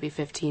after maybe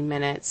 15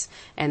 minutes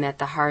and that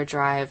the hard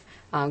drive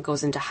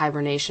goes into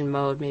hibernation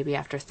mode maybe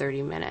after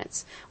 30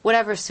 minutes.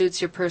 Whatever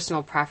suits your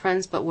personal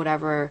preference, but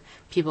whatever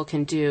people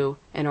can do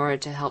in order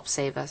to help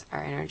save us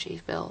our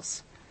energy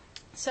bills.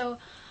 So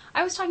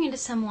I was talking to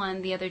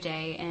someone the other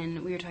day,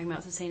 and we were talking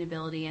about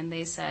sustainability, and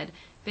they said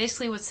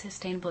basically what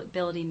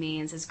sustainability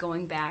means is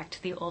going back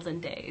to the olden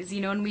days,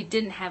 when we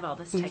didn't have all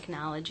this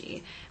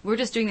technology. We're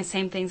just doing the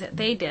same things that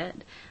they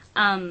did.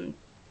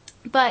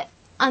 But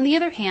on the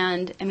other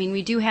hand,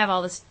 we do have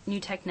all this new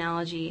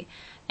technology,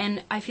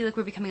 and I feel like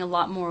we're becoming a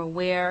lot more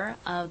aware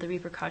of the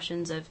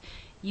repercussions of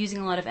using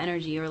a lot of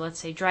energy, or let's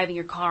say driving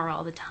your car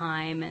all the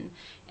time,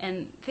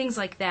 and things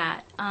like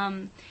that.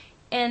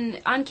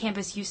 And on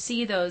campus, you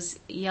see those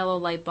yellow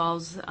light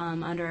bulbs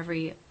under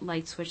every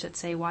light switch that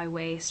say "Why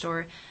Waste?"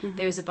 Or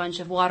there's a bunch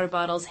of water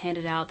bottles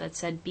handed out that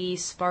said "Be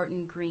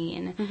Spartan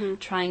Green,"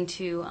 trying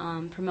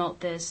to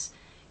promote this,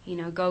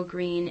 go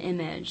green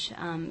image,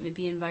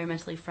 be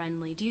environmentally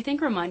friendly. Do you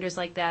think reminders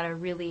like that are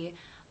really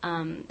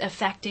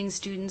affecting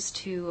students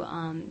to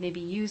maybe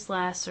use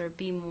less or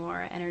be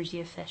more energy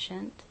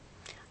efficient?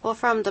 Well,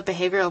 from the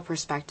behavioral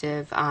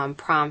perspective,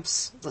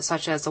 prompts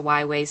such as the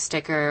Why Waste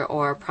sticker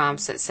or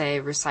prompts that say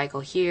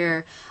recycle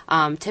here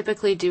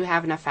typically do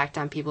have an effect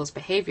on people's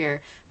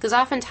behavior, because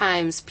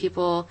oftentimes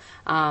people,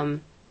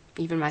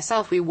 even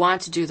myself, we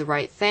want to do the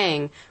right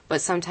thing,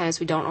 but sometimes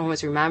we don't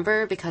always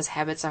remember because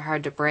habits are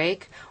hard to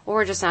break, or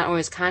we're just not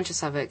always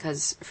conscious of it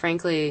because,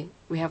 frankly,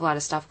 we have a lot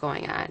of stuff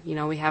going on.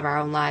 We have our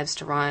own lives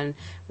to run.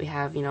 We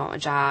have, a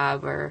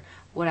job or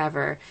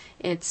whatever.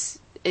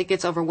 It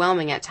gets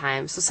overwhelming at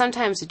times. So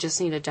sometimes you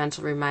just need a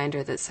gentle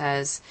reminder that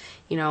says,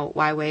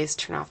 why waste?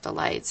 Turn off the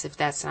lights if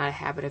that's not a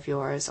habit of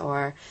yours,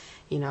 or,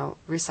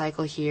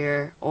 recycle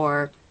here.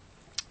 Or,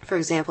 for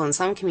example, in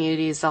some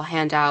communities, they'll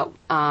hand out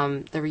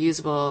the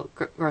reusable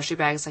grocery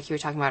bags like you were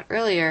talking about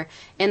earlier,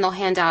 and they'll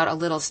hand out a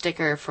little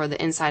sticker for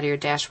the inside of your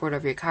dashboard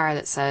of your car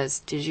that says,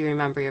 did you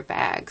remember your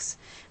bags?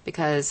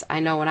 Because I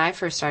know when I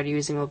first started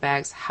using reusable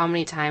bags, how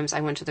many times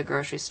I went to the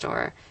grocery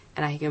store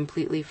and I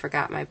completely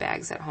forgot my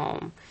bags at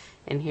home.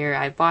 And here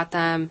I bought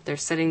them, they're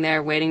sitting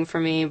there waiting for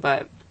me,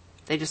 but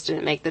they just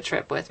didn't make the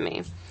trip with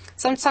me.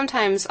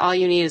 Sometimes all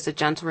you need is a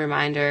gentle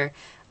reminder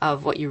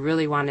of what you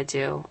really want to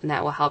do, and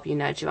that will help you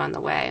nudge you on the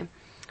way.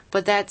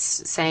 But that's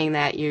saying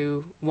that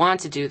you want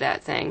to do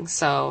that thing.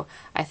 So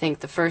I think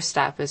the first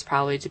step is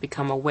probably to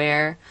become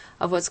aware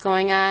of what's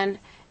going on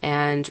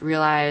and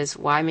realize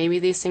why maybe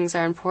these things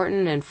are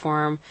important,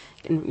 inform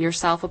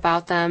yourself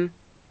about them,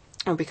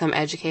 or become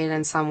educated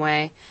in some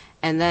way,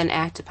 and then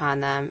act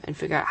upon them and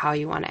figure out how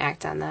you want to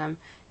act on them.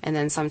 And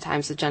then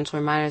sometimes the gentle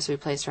reminders we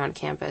place around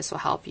campus will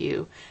help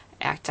you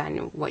act on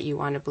what you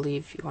want to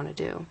believe you want to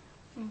do.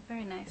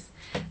 Very nice.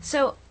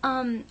 So,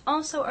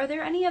 also, are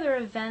there any other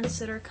events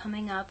that are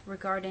coming up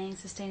regarding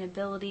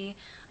sustainability?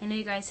 I know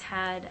you guys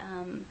had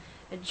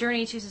a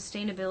Journey to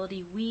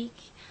Sustainability Week,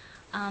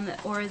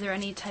 or are there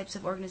any types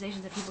of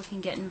organizations that people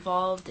can get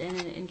involved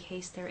in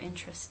case they're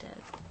interested?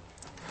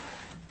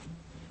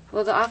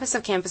 Well, the Office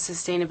of Campus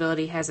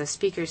Sustainability has a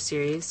speaker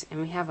series,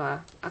 and we have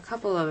a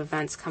couple of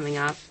events coming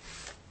up.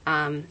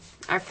 Our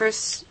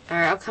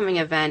upcoming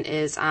event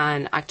is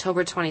on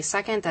October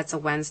 22nd. That's a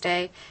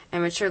Wednesday,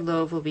 and Richard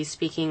Loeb will be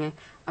speaking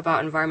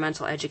about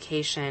environmental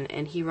education,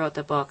 and he wrote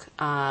the book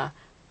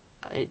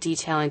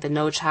detailing the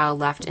No Child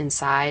Left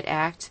Inside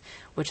Act,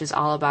 which is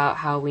all about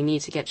how we need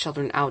to get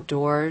children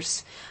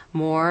outdoors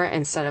more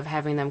instead of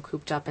having them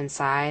cooped up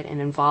inside, and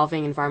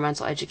involving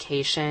environmental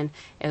education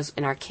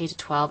in our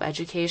K-12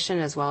 education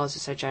as well as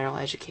just our general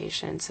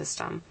education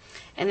system.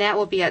 And that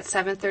will be at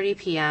 7:30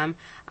 p.m.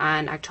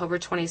 on October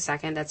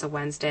 22nd. That's a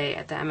Wednesday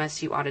at the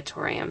MSU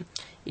Auditorium.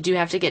 You do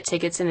have to get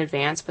tickets in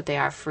advance, but they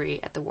are free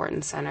at the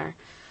Wharton Center.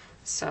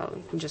 So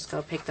you can just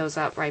go pick those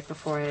up right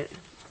before it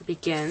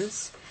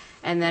begins.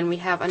 And then we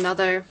have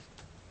another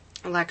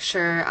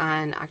lecture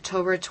on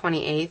October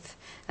 28th.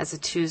 That's a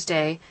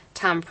Tuesday.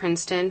 Tom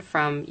Princeton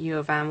from U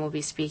of M will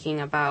be speaking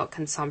about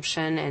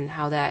consumption and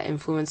how that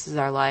influences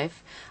our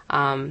life.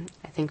 I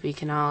think we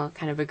can all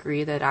kind of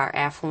agree that our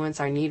affluence,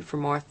 our need for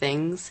more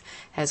things,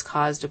 has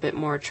caused a bit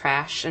more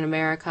trash in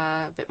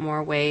America, a bit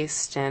more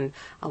waste, and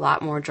a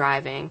lot more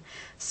driving.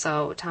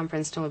 So Tom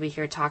Princeton will be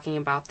here talking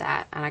about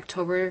that on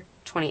October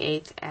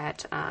 28th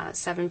at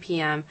 7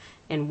 p.m.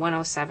 in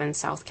 107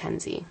 South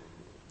Kenzie.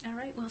 All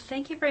right. Well,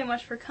 thank you very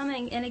much for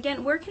coming. And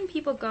again, where can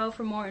people go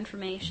for more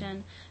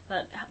information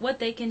about what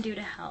they can do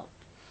to help?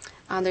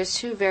 There's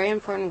two very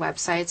important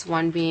websites,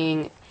 one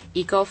being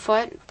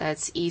EcoFoot,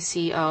 that's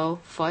ECO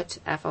Foot,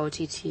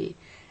 FOOT.msu.edu.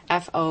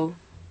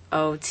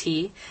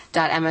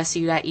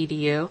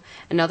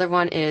 Another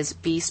one is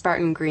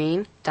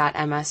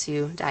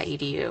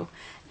bespartangreen.msu.edu.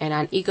 And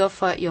on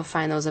EcoFoot, you'll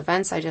find those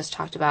events I just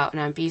talked about, and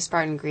on Be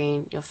Spartan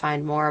Green, you'll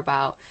find more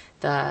about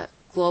the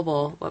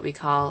global, what we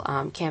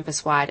call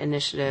campus-wide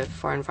initiative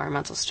for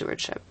environmental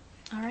stewardship.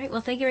 All right.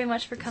 Well, thank you very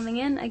much for coming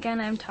in.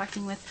 Again, I'm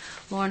talking with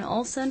Lauren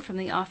Olson from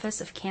the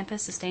Office of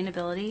Campus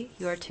Sustainability.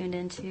 You are tuned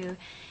into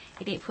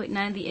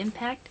 88.9 The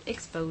Impact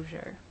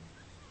Exposure.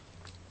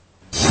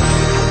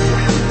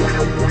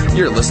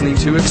 You're listening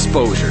to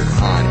Exposure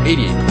on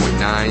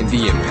 88.9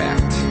 The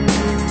Impact.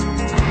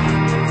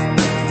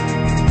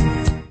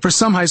 For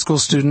some high school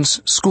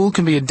students, school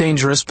can be a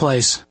dangerous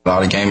place. A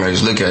lot of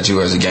gamers look at you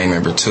as a gang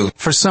member, too.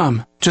 For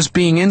some, just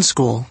being in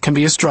school can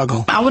be a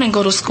struggle. I wouldn't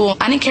go to school.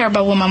 I didn't care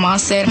about what my mom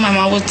said. My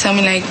mom would tell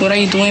me, what are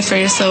you doing for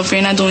yourself?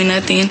 You're not doing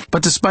nothing.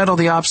 But despite all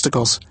the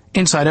obstacles,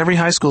 inside every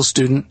high school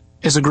student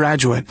is a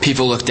graduate.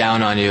 People look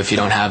down on you if you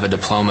don't have a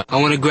diploma.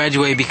 I want to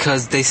graduate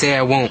because they say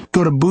I won't.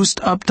 Go to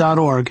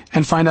boostup.org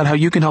and find out how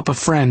you can help a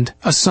friend,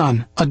 a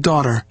son, a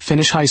daughter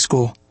finish high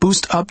school.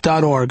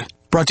 Boostup.org.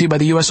 Brought to you by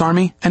the U.S.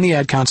 Army and the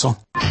Ad Council.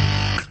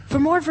 For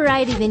more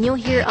variety than you'll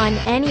hear on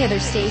any other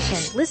station,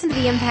 listen to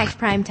the Impact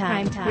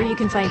Primetime, where you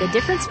can find a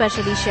different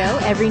specialty show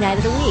every night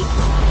of the week.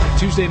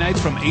 Tuesday nights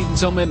from 8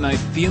 until midnight,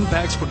 The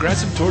Impact's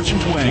Progressive Torch and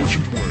Twang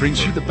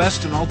brings you the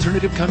best in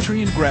alternative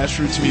country and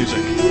grassroots music.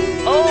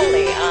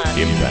 Only on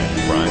Impact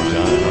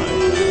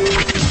Primetime.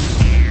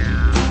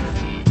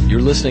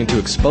 You're listening to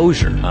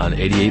Exposure on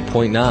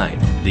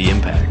 88.9 The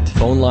Impact.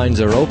 Phone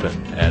lines are open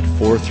at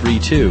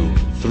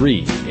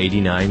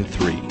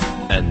 432-3893.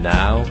 And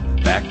now,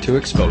 back to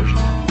Exposure.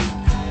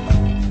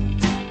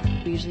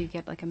 We usually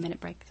get like a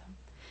minute break.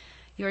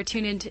 You are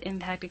tuned into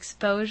Impact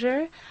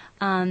Exposure.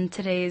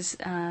 Today's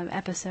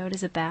episode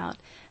is about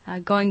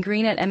going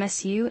green at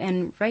MSU,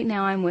 and right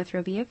now I'm with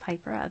Robia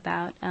Piper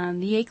about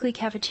the Yakeley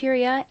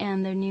Cafeteria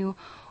and their new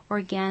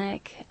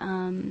organic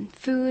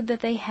food that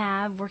they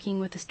have,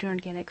 working with the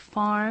Student Organic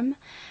Farm,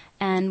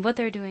 and what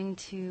they're doing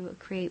to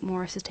create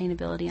more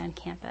sustainability on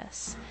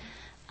campus.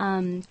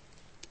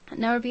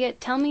 Now, Robia,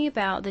 tell me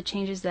about the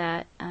changes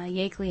that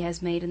Yakeley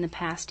has made in the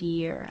past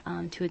year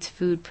to its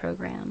food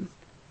program.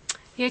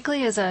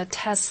 Yakeley is a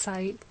test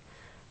site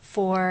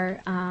for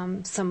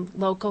some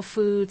local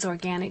foods,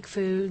 organic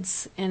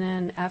foods, in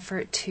an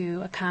effort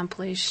to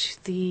accomplish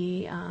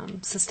the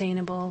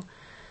sustainable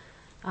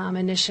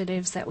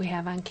initiatives that we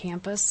have on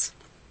campus.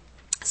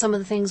 Some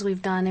of the things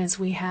we've done is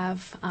we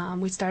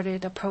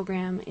started a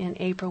program in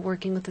April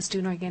working with the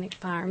Student Organic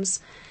Farms,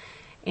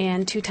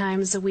 and 2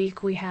 times a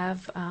week we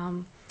have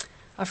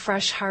a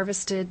fresh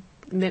harvested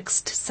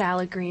mixed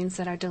salad greens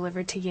that are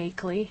delivered to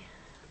Yakeley.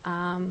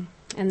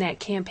 And that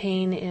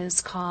campaign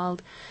is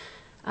called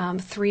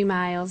 3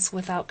 miles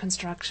without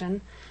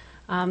construction.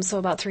 So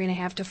about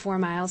 3.5 to 4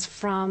 miles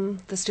from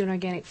the Student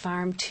Organic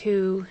Farm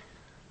to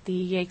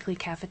the Yakeley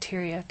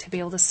Cafeteria to be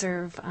able to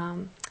serve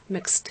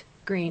mixed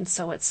greens.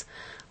 So it's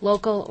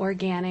local,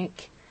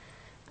 organic,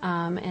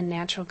 and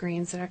natural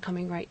greens that are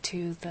coming right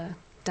to the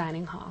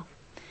dining hall.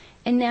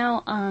 And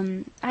now,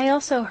 I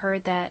also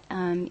heard that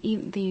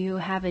you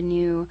have a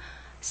new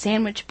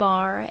sandwich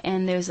bar,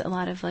 and there's a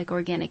lot of like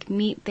organic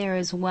meat there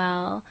as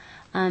well.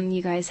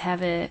 You guys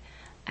have a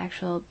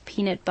actual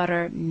peanut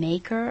butter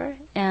maker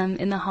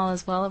in the hall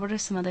as well. What are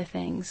some other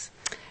things?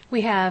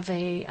 We have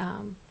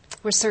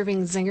we're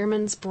serving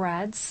Zingerman's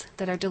breads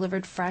that are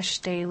delivered fresh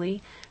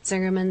daily.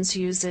 Zingerman's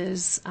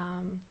uses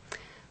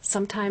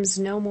sometimes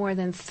no more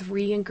than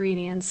 3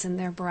 ingredients in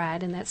their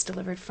bread, and that's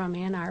delivered from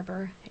Ann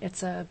Arbor.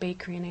 It's a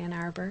bakery in Ann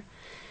Arbor.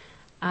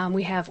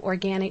 We have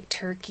organic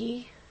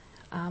turkey,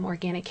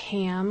 organic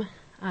ham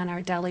on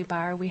our deli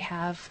bar. We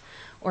have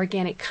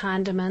organic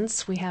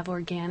condiments. We have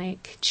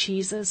organic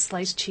cheeses,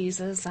 sliced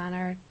cheeses on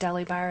our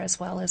deli bar, as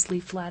well as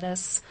leaf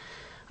lettuce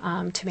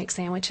to make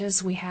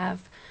sandwiches. We have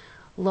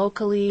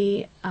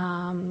locally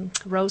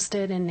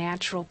roasted and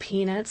natural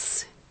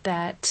peanuts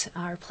that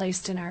are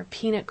placed in our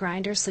peanut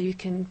grinder, so you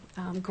can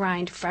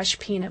grind fresh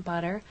peanut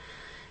butter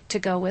to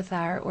go with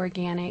our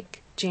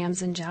organic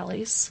jams and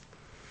jellies.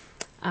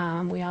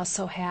 We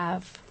also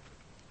have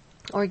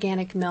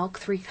organic milk,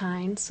 3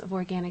 kinds of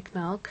organic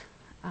milk.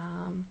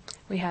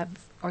 We have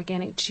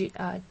organic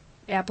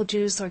apple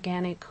juice,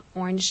 organic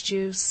orange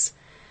juice.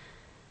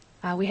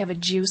 We have a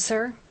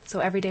juicer, so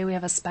every day we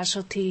have a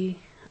specialty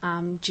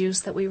juice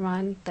that we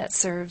run that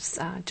serves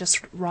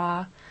just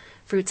raw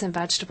fruits and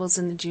vegetables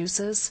in the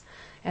juices,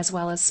 as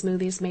well as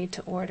smoothies made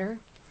to order,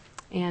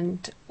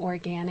 and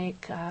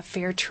organic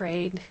fair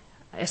trade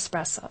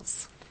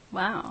espressos.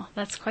 Wow,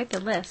 that's quite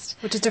the list.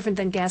 Which is different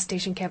than gas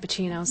station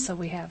cappuccinos, so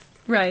we have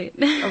right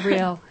a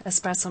real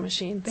espresso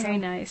machine. Very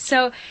nice.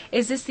 So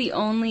is this the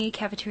only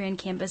cafeteria on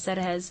campus that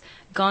has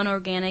gone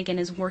organic and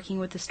is working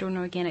with the Student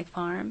Organic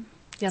Farm?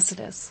 Yes, it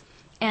is.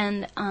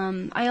 And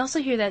I also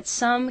hear that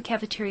some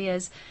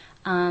cafeterias,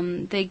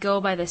 they go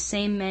by the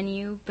same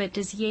menu, but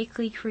does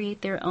Yakeley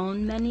create their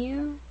own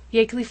menu?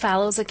 Yakeley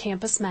follows a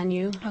campus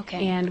menu,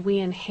 okay, and we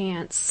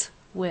enhance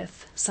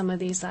with some of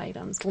these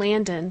items.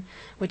 Landon,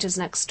 which is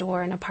next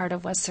door and a part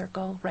of West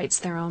Circle, writes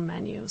their own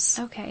menus.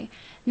 Okay.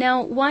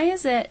 Now, why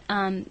is it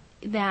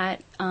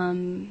that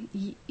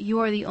you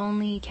are the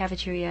only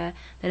cafeteria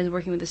that is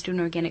working with the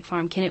Student Organic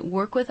Farm? Can it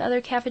work with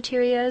other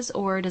cafeterias,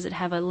 or does it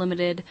have a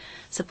limited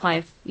supply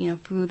of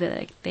food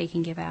that they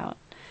can give out?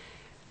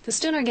 The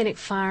Student Organic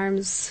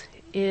Farms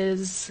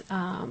is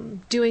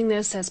doing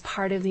this as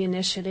part of the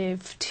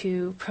initiative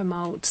to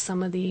promote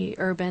some of the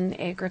urban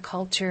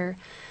agriculture.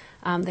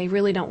 They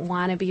really don't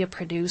want to be a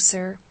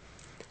producer.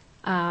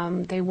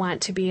 They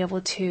want to be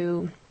able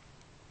to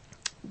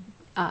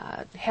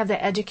have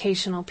the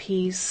educational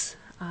piece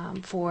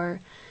for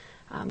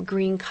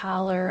green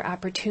collar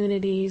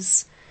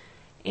opportunities,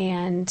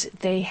 and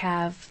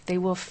they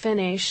will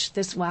finish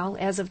this. Well,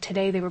 as of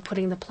today, they were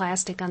putting the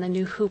plastic on the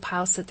new hoop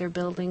house that they're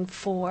building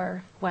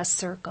for West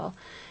Circle,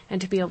 and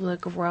to be able to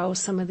grow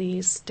some of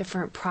these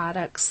different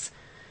products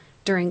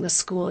during the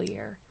school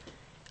year.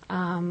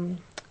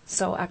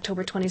 So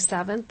October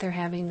 27th, they're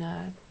having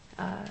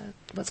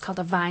what's called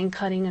a vine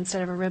cutting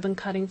instead of a ribbon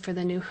cutting for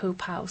the new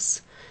hoop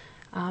house,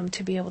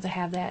 to be able to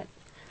have that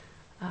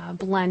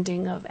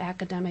blending of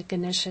academic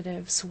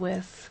initiatives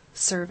with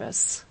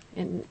service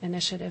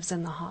initiatives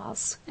in the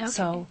halls. Okay.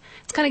 So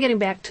it's kind of getting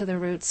back to the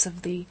roots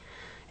of the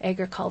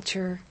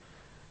agriculture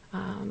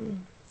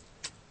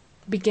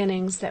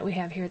beginnings that we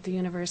have here at the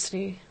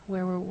university,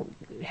 where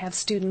we have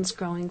students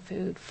growing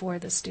food for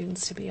the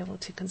students to be able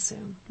to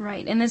consume.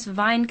 Right, and this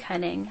vine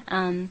cutting,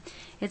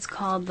 it's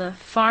called the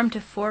Farm to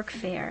Fork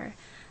Fair,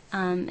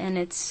 and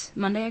it's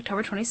Monday,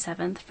 October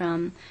 27th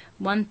from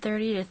 1:30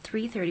 to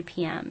 3:30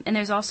 p.m. And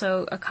there's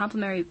also a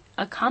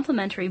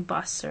complimentary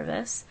bus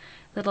service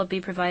that'll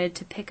be provided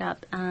to pick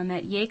up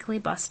at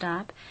Yakeley bus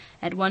stop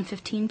at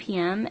 1:15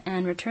 p.m.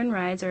 and return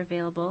rides are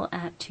available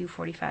at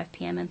 2:45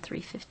 p.m. and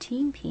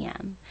 3:15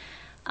 p.m.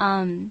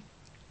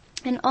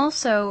 And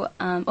also,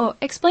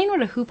 explain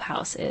what a hoop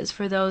house is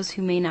for those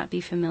who may not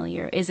be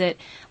familiar. Is it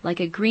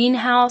like a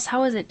greenhouse?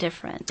 How is it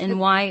different? And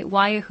why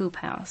a hoop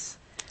house?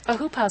 A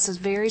hoop house is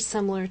very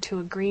similar to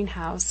a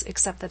greenhouse,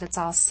 except that it's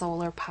all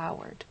solar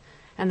powered.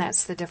 And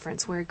that's the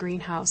difference, where a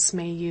greenhouse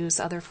may use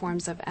other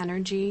forms of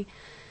energy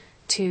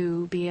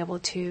to be able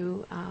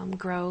to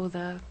grow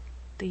the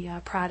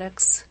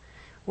products,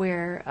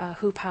 where a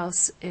hoop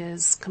house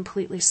is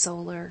completely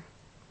solar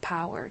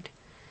powered.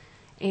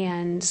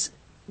 And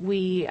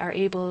we are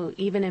able,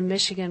 even in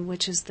Michigan,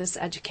 which is this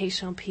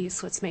educational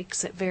piece, which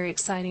makes it very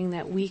exciting,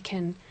 that we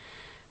can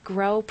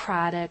grow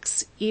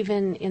products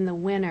even in the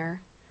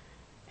winter,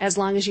 as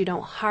long as you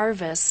don't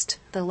harvest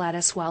the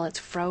lettuce while it's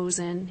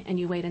frozen and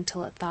you wait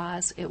until it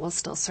thaws, it will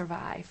still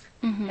survive,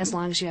 as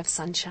long as you have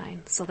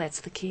sunshine. So that's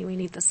the key. We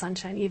need the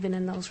sunshine, even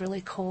in those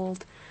really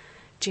cold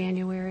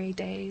January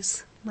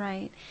days.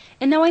 Right.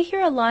 And now I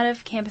hear a lot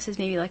of campuses,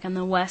 maybe like on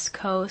the West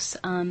Coast,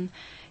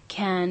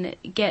 can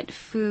get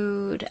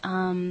food,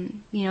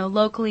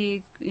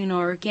 locally,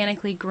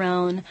 organically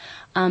grown,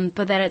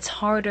 but that it's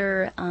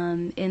harder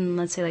in,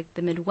 let's say, like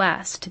the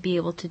Midwest to be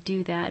able to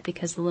do that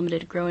because of the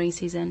limited growing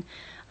season.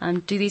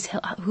 Do these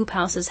hoop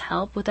houses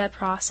help with that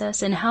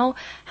process? And how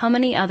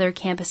many other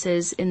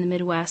campuses in the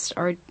Midwest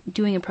are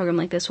doing a program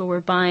like this where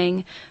we're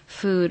buying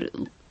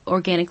food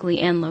organically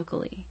and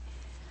locally?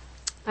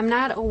 I'm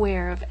not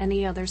aware of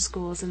any other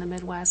schools in the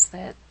Midwest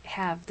that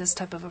have this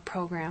type of a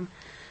program,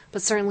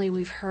 but certainly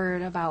we've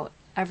heard about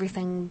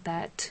everything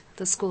that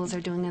the schools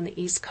are doing on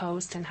the East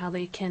Coast and how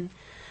they can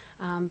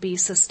be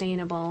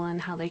sustainable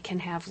and how they can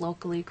have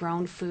locally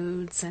grown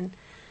foods, and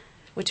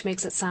which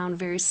makes it sound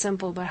very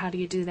simple, but how do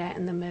you do that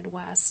in the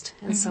Midwest?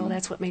 And so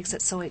that's what makes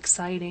it so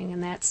exciting,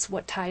 and that's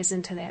what ties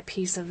into that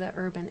piece of the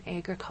urban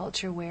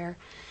agriculture, where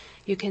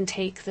you can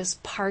take this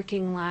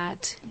parking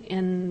lot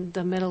in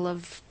the middle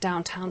of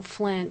downtown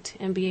Flint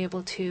and be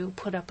able to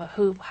put up a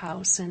hoop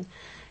house and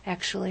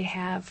actually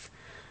have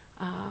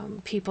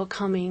people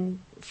coming,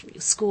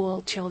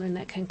 school children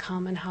that can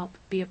come and help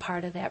be a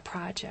part of that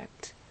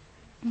project.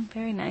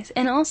 Very nice.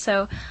 And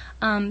also,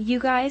 you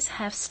guys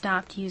have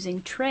stopped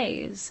using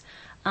trays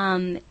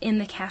in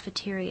the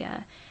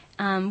cafeteria.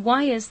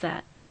 Why is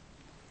that?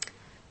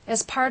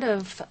 As part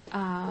of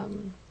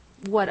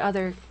what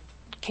other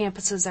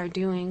campuses are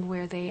doing,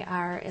 where they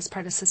are, as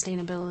part of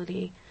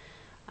sustainability,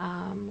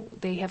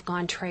 they have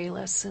gone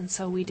trayless. And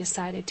so we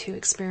decided to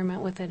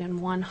experiment with it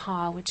in one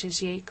hall, which is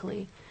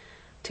Yakeley,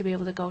 to be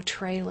able to go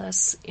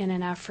trayless in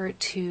an effort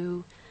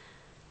to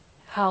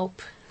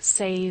help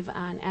save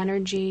on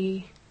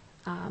energy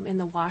in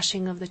the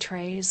washing of the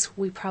trays.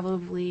 We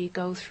probably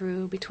go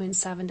through between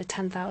 7,000 to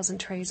 10,000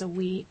 trays a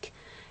week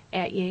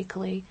at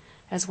Yakeley,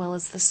 as well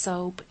as the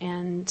soap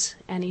and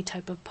any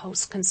type of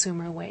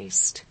post-consumer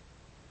waste.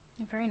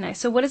 Very nice.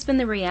 So what has been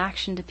the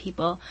reaction to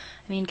people?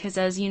 I mean, because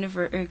as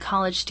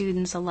college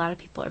students, a lot of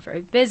people are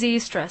very busy,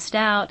 stressed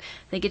out.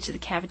 They get to the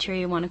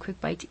cafeteria, want a quick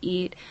bite to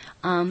eat.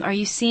 Are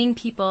you seeing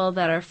people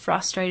that are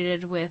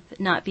frustrated with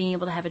not being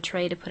able to have a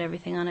tray to put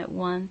everything on at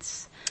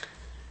once?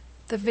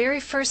 The very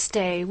first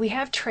day, we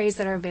have trays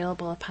that are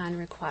available upon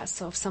request.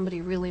 So if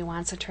somebody really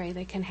wants a tray,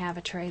 they can have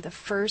a tray. The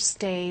first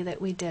day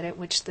that we did it,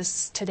 which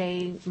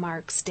today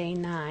marks day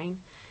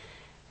 9,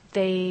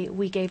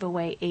 we gave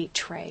away 8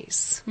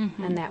 trays,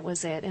 and that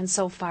was it. And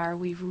so far,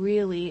 we've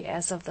really,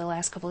 as of the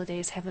last couple of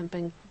days, haven't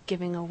been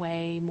giving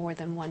away more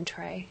than 1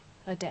 tray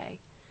a day.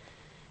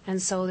 And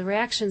so the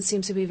reaction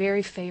seems to be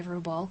very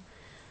favorable.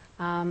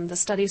 The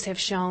studies have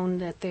shown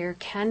that there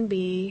can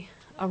be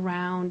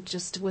around,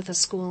 just with a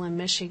school in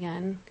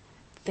Michigan,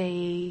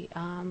 they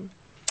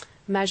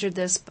measured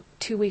this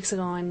 2 weeks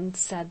ago and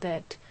said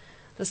that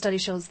the study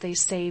shows they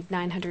saved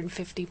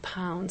 950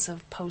 pounds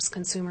of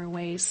post-consumer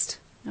waste.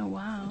 Oh,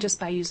 wow. Just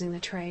by using the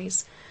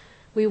trays.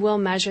 We will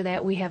measure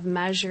that. We have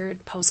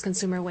measured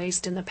post-consumer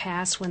waste in the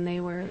past when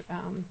they were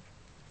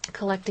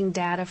collecting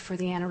data for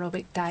the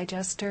anaerobic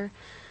digester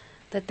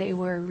that they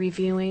were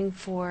reviewing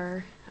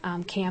for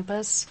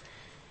campus.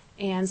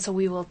 And so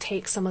we will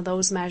take some of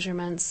those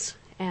measurements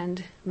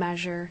and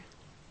measure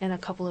in a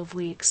couple of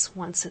weeks,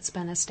 once it's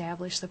been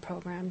established, the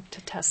program,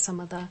 to test some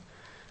of the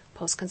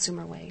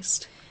post-consumer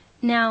waste.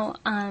 Now,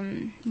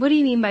 what do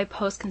you mean by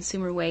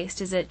post-consumer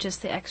waste? Is it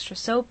just the extra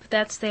soap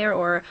that's there,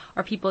 or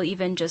are people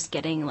even just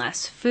getting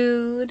less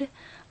food?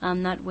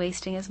 not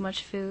wasting as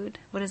much food.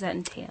 What does that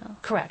entail?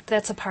 Correct.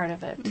 That's a part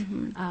of it.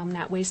 Mm-hmm.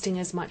 Not wasting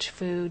as much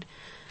food.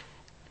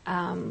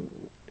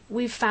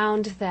 We've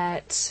found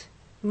that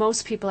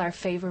most people are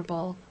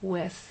favorable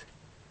with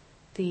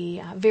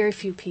the very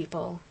few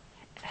people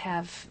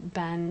have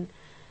been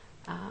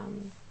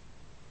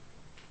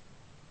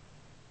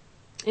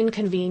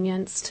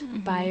inconvenienced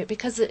by it,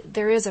 because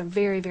there is a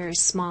very, very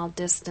small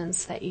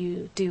distance that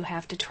you do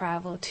have to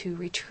travel to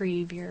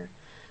retrieve your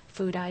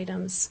food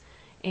items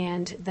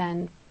and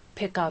then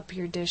pick up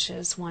your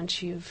dishes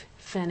once you've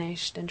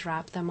finished and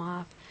drop them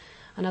off.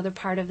 Another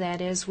part of that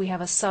is we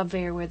have a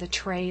subveyor where the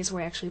trays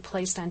were actually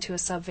placed onto a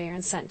subveyor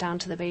and sent down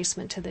to the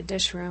basement to the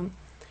dish room.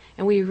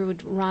 And we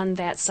would run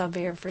that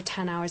subveyor for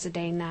 10 hours a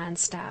day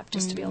nonstop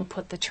just to be able to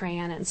put the tray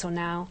on it. And so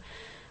now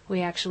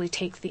we actually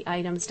take the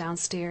items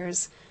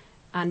downstairs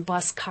on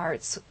bus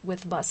carts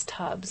with bus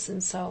tubs.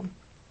 And so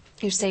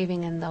you're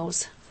saving in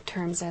those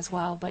terms as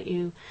well. But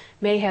you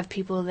may have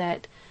people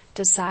that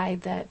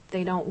decide that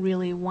they don't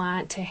really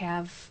want to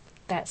have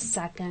that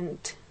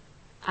second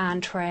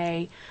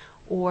entree,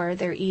 or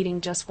they're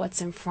eating just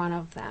what's in front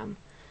of them,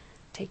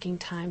 taking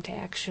time to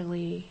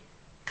actually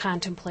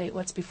contemplate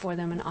what's before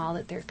them and all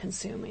that they're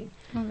consuming.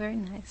 Oh, very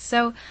nice.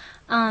 So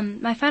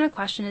my final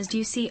question is, do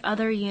you see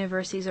other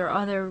universities or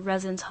other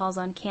residence halls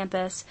on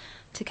campus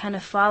to kind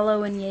of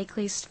follow in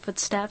Yakeley's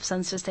footsteps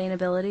on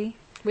sustainability?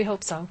 We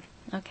hope so.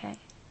 Okay.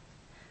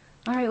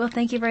 All right, well,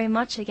 thank you very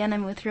much. Again,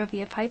 I'm with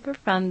Rovia Piper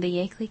from the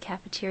Yakeley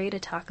Cafeteria to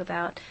talk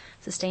about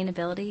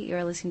sustainability.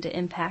 You're listening to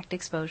Impact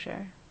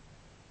Exposure.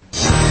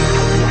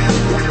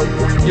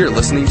 You're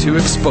listening to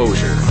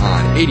Exposure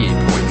on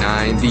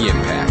 88.9 The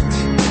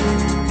Impact.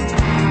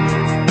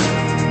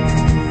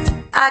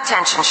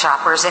 Attention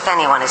shoppers, if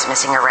anyone is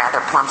missing a rather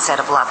plump set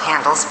of love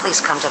handles,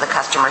 please come to the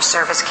customer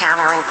service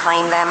counter and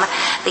claim them.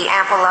 The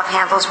ample love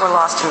handles were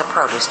lost in the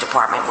produce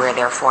department where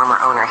their former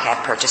owner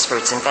had purchased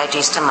fruits and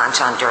veggies to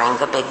munch on during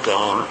the big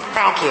game.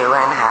 Thank you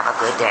and have a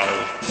good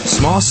day.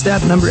 Small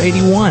step number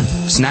 81,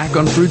 snack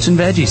on fruits and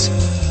veggies.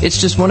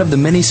 It's just one of the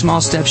many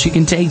small steps you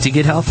can take to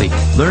get healthy.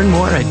 Learn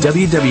more at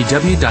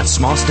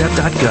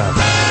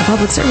www.smallstep.gov. A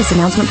public service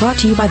announcement brought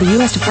to you by the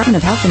U.S. Department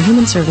of Health and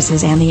Human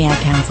Services and the Ad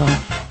Council.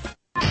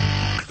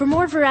 For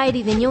more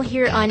variety than you'll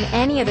hear on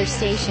any other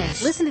station,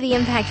 listen to the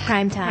Impact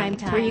Primetime,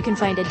 where you can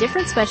find a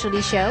different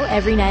specialty show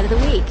every night of the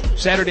week.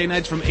 Saturday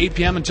nights from 8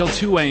 p.m. until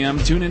 2 a.m.,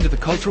 tune into the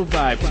Cultural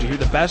Vibe to hear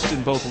the best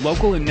in both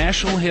local and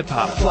national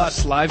hip-hop,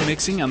 plus live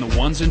mixing on the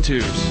ones and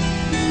twos.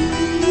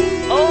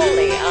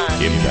 Only on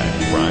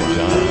Impact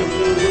Primetime.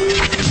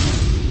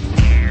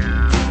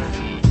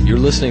 You're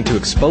listening to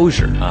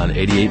Exposure on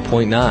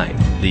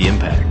 88.9 The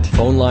Impact.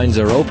 Phone lines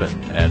are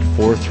open at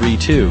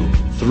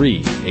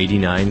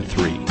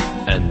 432-3893.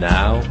 And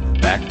now,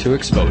 back to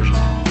Exposure.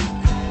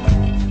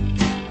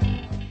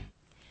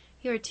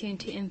 You're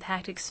tuned to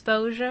Impact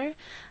Exposure.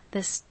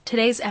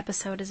 Today's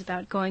episode is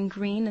about going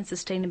green and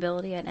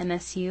sustainability at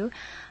MSU.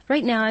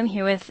 Right now I'm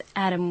here with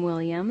Adam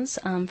Williams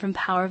from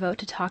PowerVote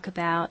to talk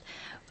about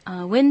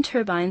wind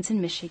turbines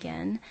in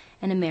Michigan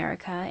and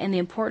America and the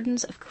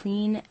importance of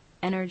clean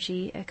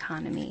energy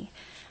economy.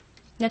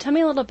 Now tell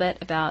me a little bit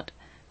about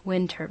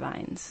wind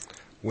turbines.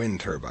 Wind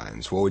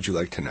turbines. What would you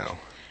like to know?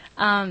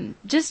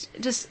 Just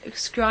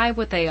describe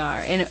what they are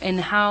and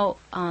how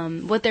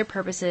what their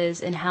purpose is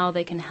and how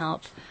they can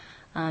help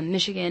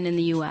Michigan and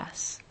the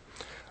U.S.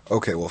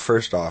 Okay, well,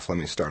 first off, let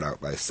me start out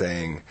by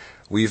saying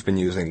we've been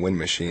using wind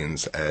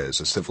machines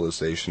as a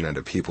civilization and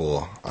a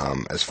people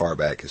as far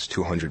back as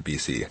 200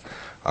 BC.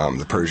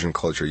 The Persian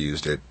culture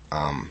used it.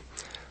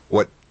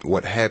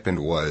 What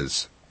happened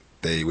was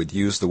they would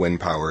use the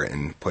wind power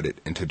and put it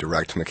into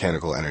direct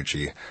mechanical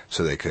energy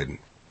so they could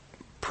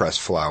press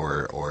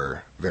flour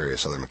or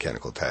various other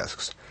mechanical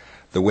tasks.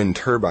 The wind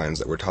turbines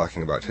that we're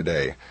talking about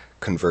today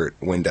convert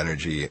wind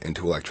energy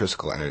into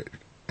electrical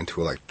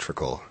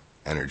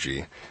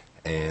energy,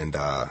 and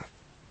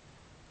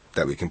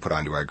that we can put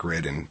onto our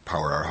grid and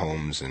power our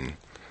homes and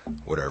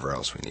whatever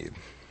else we need.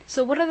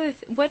 So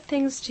what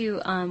things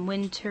do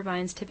wind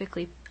turbines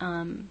typically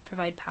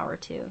provide power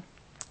to?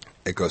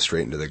 It goes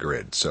straight into the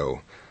grid.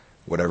 So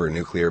whatever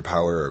nuclear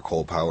power or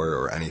coal power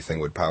or anything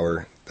would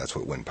power, that's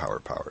what wind power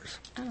powers.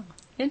 Oh.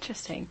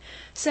 Interesting.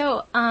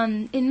 So,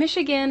 in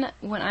Michigan,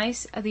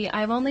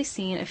 I've only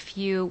seen a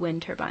few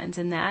wind turbines,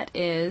 and that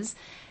is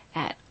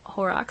at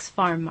Horrocks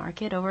Farm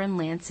Market over in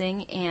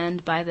Lansing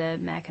and by the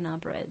Mackinac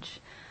Bridge.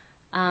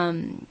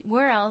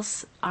 Where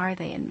else are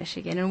they in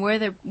Michigan, and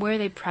where are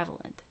they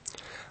prevalent?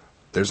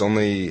 There's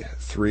only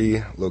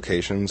 3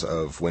 locations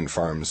of wind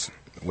farms,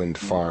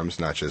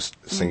 not just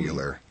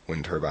singular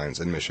wind turbines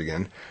in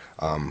Michigan.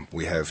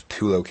 We have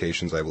 2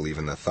 locations, I believe,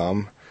 in the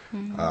Thumb.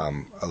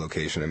 A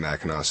location in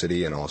Mackinac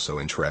City and also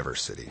in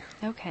Traverse City.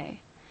 Okay.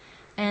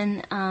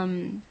 And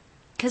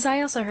because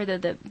I also heard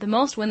that the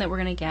most wind that we're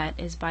going to get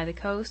is by the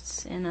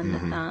coasts and on the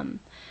Thumb.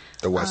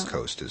 The West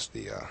Coast is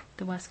the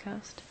West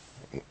Coast?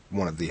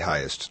 One of the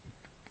highest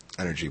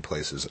energy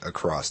places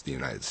across the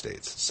United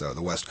States. So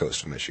the West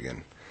Coast of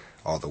Michigan,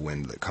 all the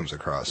wind that comes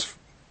across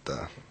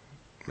the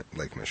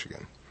Lake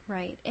Michigan.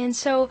 Right. And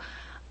so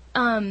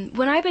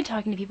when I've been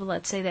talking to people,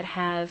 let's say, that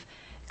have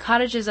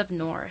cottages up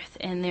north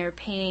and they're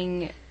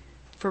paying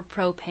for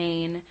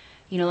propane,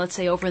 let's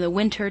say over the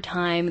winter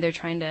time, they're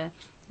trying to,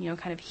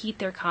 kind of heat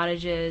their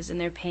cottages and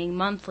they're paying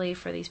monthly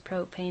for these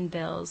propane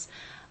bills,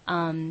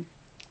 but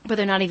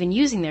they're not even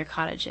using their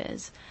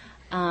cottages.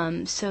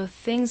 So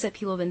things that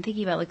people have been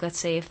thinking about, like let's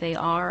say if they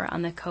are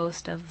on the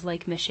coast of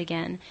Lake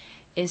Michigan,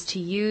 is to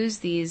use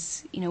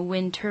these,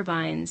 wind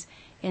turbines.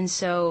 And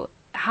so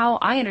how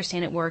I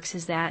understand it works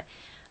is that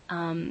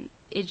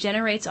it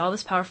generates all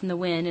this power from the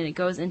wind and it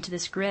goes into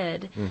this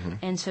grid. Mm-hmm.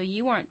 And so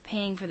you aren't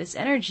paying for this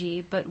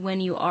energy, but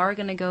when you are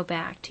going to go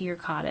back to your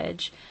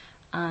cottage,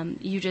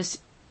 you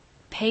just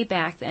pay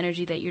back the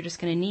energy that you're just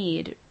going to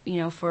need,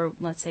 for,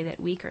 let's say, that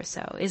week or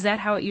so. Is that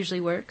how it usually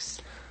works?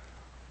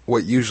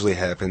 What usually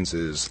happens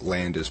is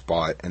land is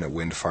bought and a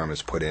wind farm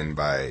is put in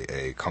by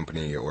a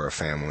company or a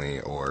family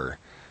or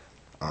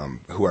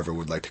whoever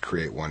would like to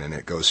create one, and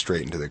it goes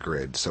straight into the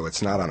grid. So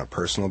it's not on a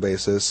personal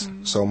basis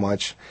so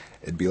much.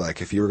 It'd be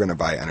like if you were going to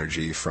buy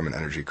energy from an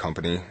energy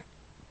company,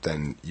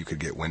 then you could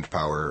get wind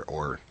power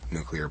or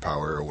nuclear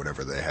power or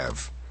whatever they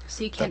have.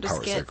 So you can't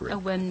just get a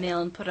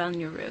windmill and put it on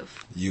your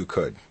roof? You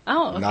could.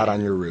 Oh, okay. Not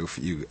on your roof.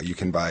 You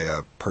can buy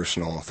a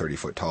personal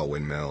 30-foot tall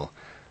windmill.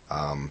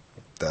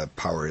 The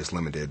power is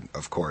limited,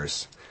 of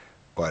course,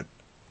 but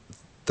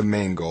the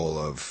main goal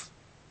of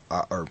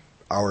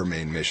our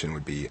main mission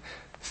would be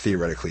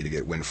theoretically to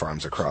get wind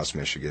farms across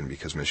Michigan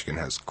because Michigan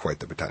has quite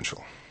the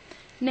potential.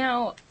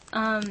 Now,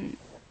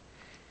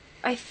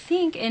 I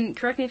think, and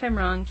correct me if I'm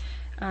wrong,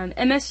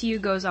 MSU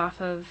goes off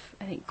of,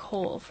 I think,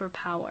 coal for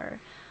power.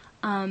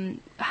 What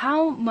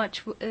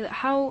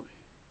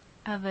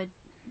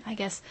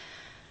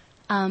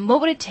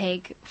would it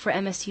take for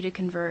MSU to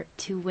convert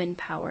to wind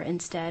power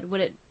instead?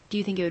 Do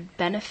you think it would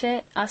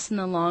benefit us in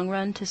the long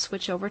run to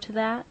switch over to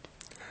that?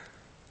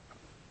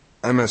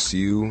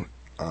 MSU,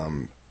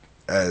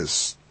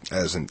 as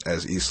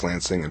East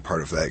Lansing and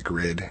part of that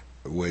grid,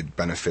 would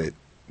benefit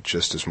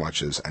just as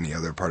much as any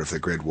other part of the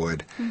grid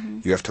would.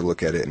 Mm-hmm. You have to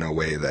look at it in a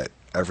way that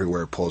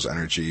everywhere pulls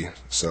energy,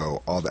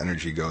 so all the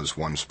energy goes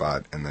one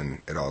spot, and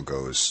then it all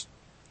goes,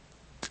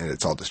 and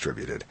it's all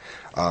distributed.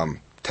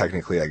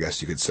 Technically, I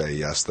guess you could say,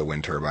 yes, the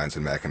wind turbines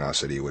in Mackinac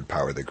City would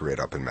power the grid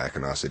up in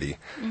Mackinac City.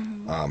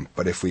 Mm-hmm.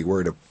 But if we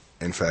were to,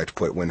 in fact,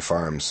 put wind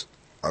farms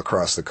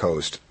across the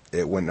coast,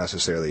 it wouldn't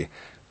necessarily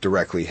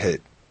directly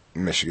hit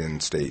Michigan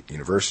State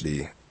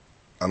University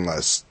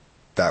unless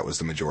that was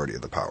the majority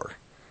of the power.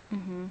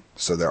 Mm-hmm.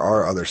 So there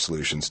are other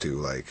solutions too,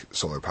 like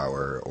solar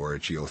power or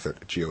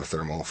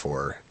geothermal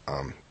for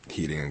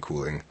heating and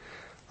cooling.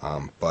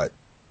 But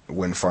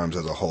wind farms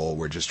as a whole,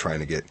 we're just trying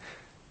to get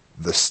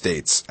the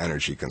state's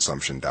energy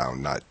consumption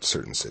down, not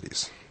certain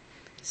cities.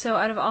 So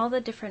out of all the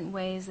different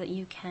ways that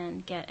you can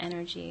get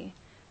energy,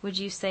 would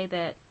you say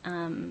that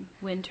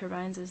wind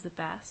turbines is the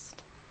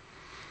best?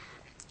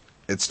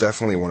 It's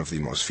definitely one of the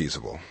most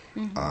feasible.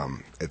 Mm-hmm.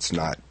 It's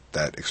not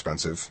that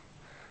expensive.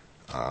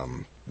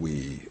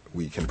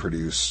 We can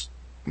produce,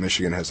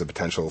 Michigan has the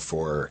potential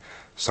for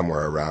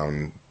somewhere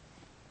around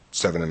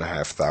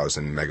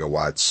 7,500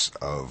 megawatts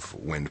of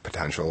wind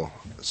potential.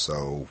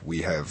 So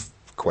we have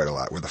quite a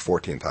lot. We're the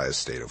 14th highest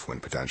state of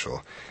wind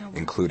potential,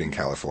 including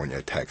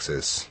California,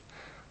 Texas,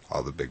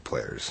 all the big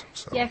players.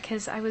 So. Yeah,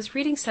 because I was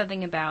reading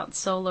something about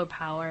solar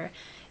power,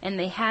 and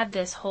they had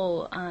this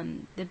whole,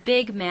 the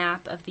big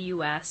map of the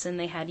U.S., and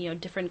they had,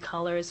 different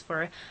colors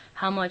for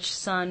how much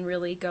sun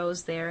really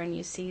goes there, and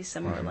you see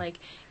somewhere like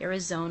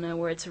Arizona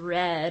where it's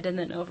red, and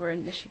then over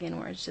in Michigan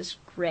where it's just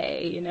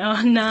gray,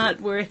 not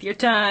worth your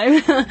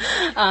time.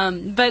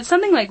 But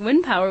something like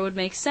wind power would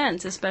make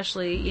sense,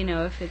 especially,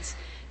 if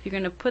you're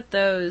going to put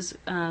those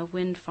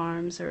wind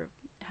farms, or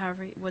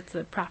what's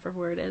the proper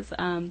word is,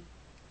 on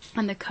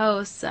the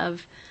coasts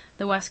of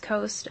the West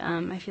Coast,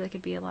 I feel like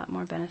it'd be a lot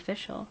more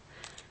beneficial.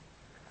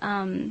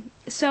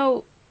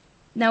 So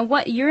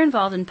now you're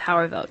involved in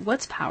PowerVote.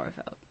 What's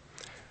PowerVote?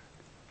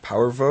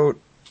 PowerVote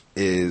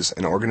is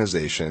an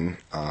organization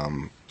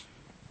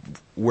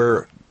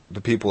where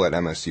the people at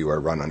MSU are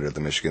run under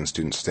the Michigan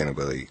Student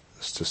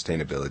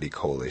Sustainability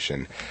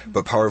Coalition.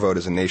 But PowerVote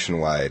is a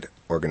nationwide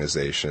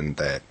organization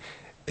that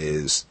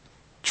is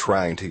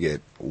trying to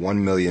get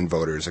 1 million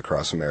voters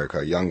across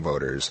America, young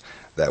voters,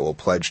 that will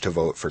pledge to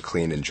vote for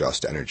clean and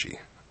just energy.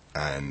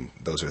 And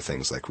those are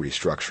things like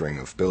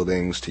restructuring of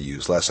buildings to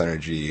use less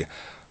energy,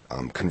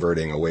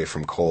 converting away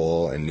from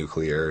coal and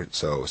nuclear,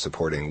 so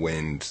supporting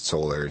wind,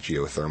 solar,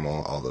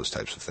 geothermal, all those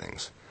types of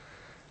things.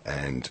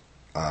 And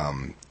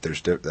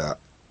there's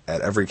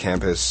at every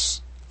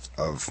campus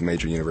of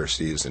major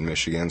universities in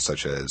Michigan,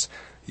 such as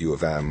U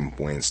of M,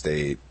 Wayne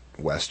State,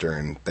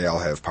 Western, they all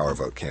have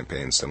PowerVote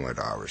campaigns similar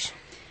to ours.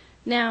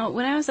 Now,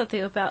 when I was at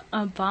the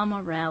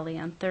Obama rally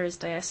on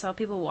Thursday, I saw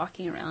people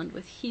walking around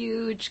with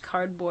huge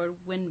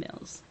cardboard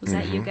windmills. Was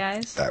that you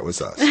guys? That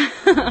was us.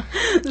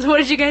 So what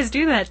did you guys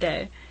do that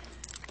day?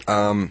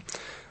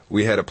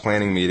 We had a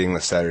planning meeting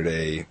the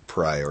Saturday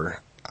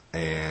prior,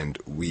 and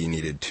we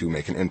needed to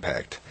make an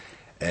impact.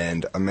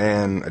 And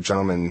a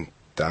gentleman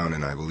down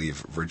in, I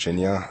believe,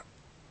 Virginia,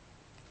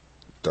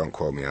 don't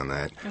quote me on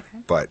that, Okay.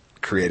 but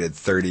created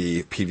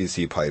 30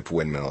 PVC pipe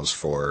windmills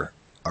for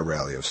a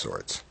rally of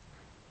sorts.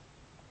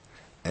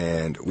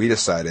 And we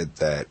decided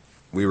that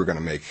we were going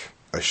to make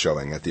a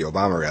showing at the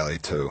Obama rally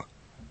to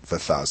the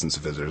thousands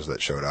of visitors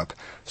that showed up.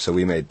 So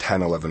we made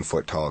 10,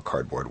 11-foot tall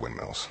cardboard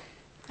windmills.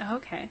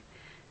 Okay.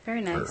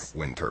 Very nice. For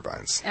wind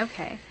turbines.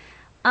 Okay.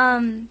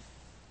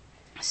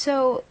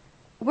 So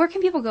where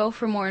can people go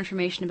for more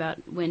information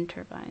about wind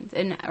turbines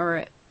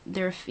or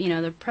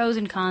the pros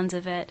and cons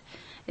of it?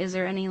 Is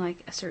there any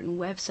a certain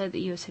website that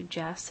you would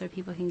suggest so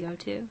people can go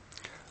to?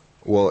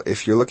 Well,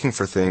 if you're looking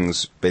for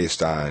things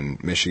based on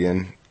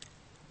Michigan,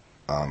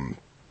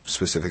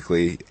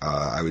 specifically,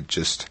 I would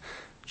just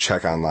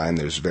check online.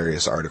 There's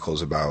various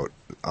articles about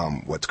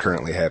what's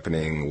currently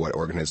happening, what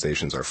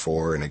organizations are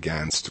for and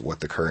against,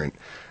 what the current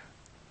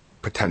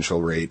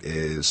potential rate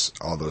is,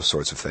 all those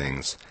sorts of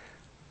things.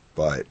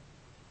 But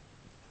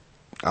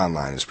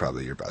online is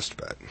probably your best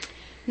bet.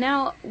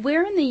 Now,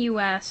 where in the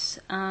U.S.,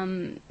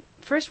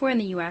 first where in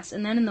the U.S.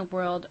 and then in the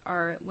world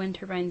are wind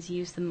turbines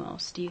used the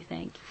most, do you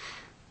think?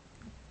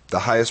 The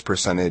highest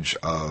percentage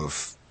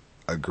of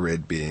a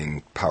grid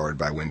being powered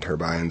by wind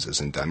turbines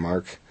is in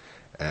Denmark,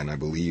 and I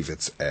believe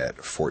it's at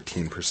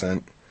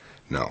 14%.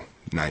 No,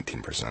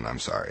 19%, I'm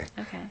sorry.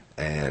 Okay.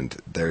 And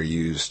they're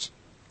used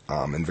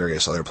in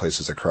various other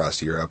places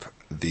across Europe.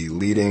 The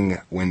leading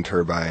wind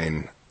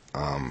turbine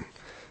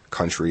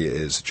country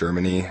is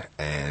Germany,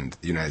 and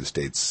the United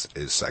States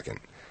is second.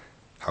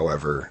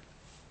 However,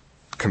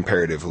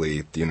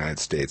 comparatively, the United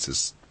States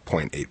is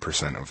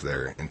 0.8% of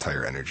their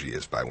entire energy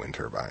is by wind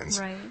turbines.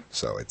 Right.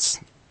 So it's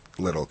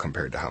little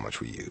compared to how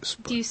much we use.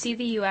 Do you see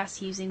the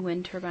U.S. using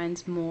wind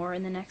turbines more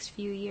in the next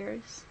few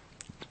years?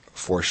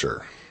 For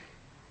sure.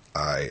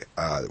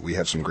 We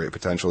have some great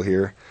potential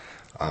here.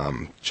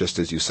 Just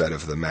as you said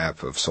of the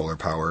map of solar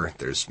power,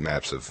 there's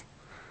maps of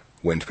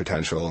wind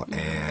potential,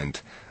 and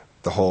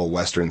the whole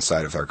western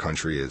side of our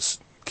country is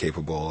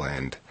capable,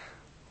 and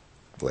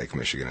Lake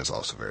Michigan is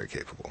also very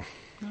capable.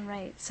 All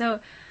right. So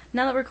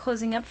now that we're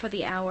closing up for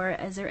the hour,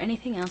 is there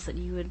anything else that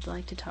you would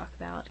like to talk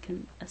about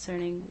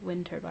concerning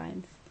wind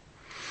turbines?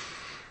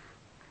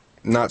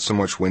 Not so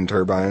much wind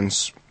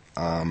turbines.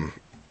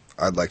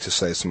 I'd like to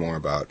say some more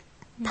about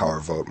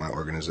PowerVote, my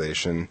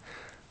organization.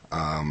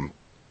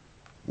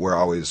 We're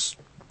always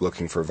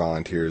looking for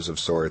volunteers of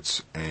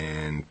sorts,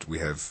 and we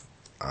have,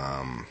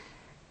 I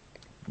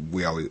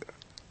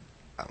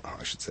don't know how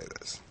I should say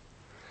this.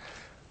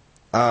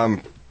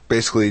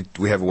 Basically,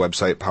 we have a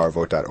website,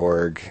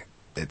 powervote.org.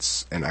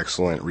 It's an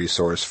excellent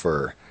resource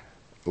for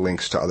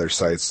links to other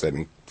sites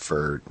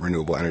for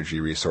renewable energy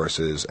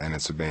resources, and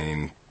it's a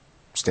main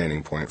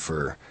standing point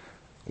for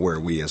where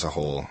we as a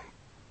whole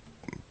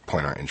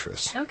point our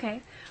interests.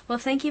 Okay. Well,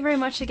 thank you very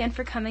much again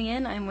for coming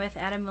in. I'm with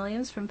Adam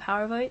Williams from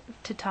PowerVote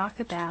to talk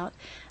about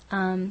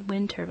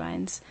wind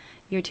turbines.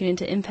 You're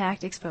tuned into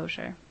Impact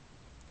Exposure.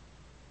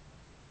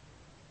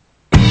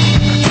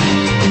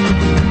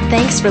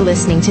 Thanks for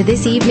listening to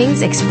this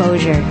evening's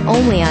Exposure,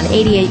 only on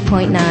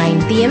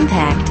 88.9 The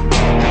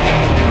Impact.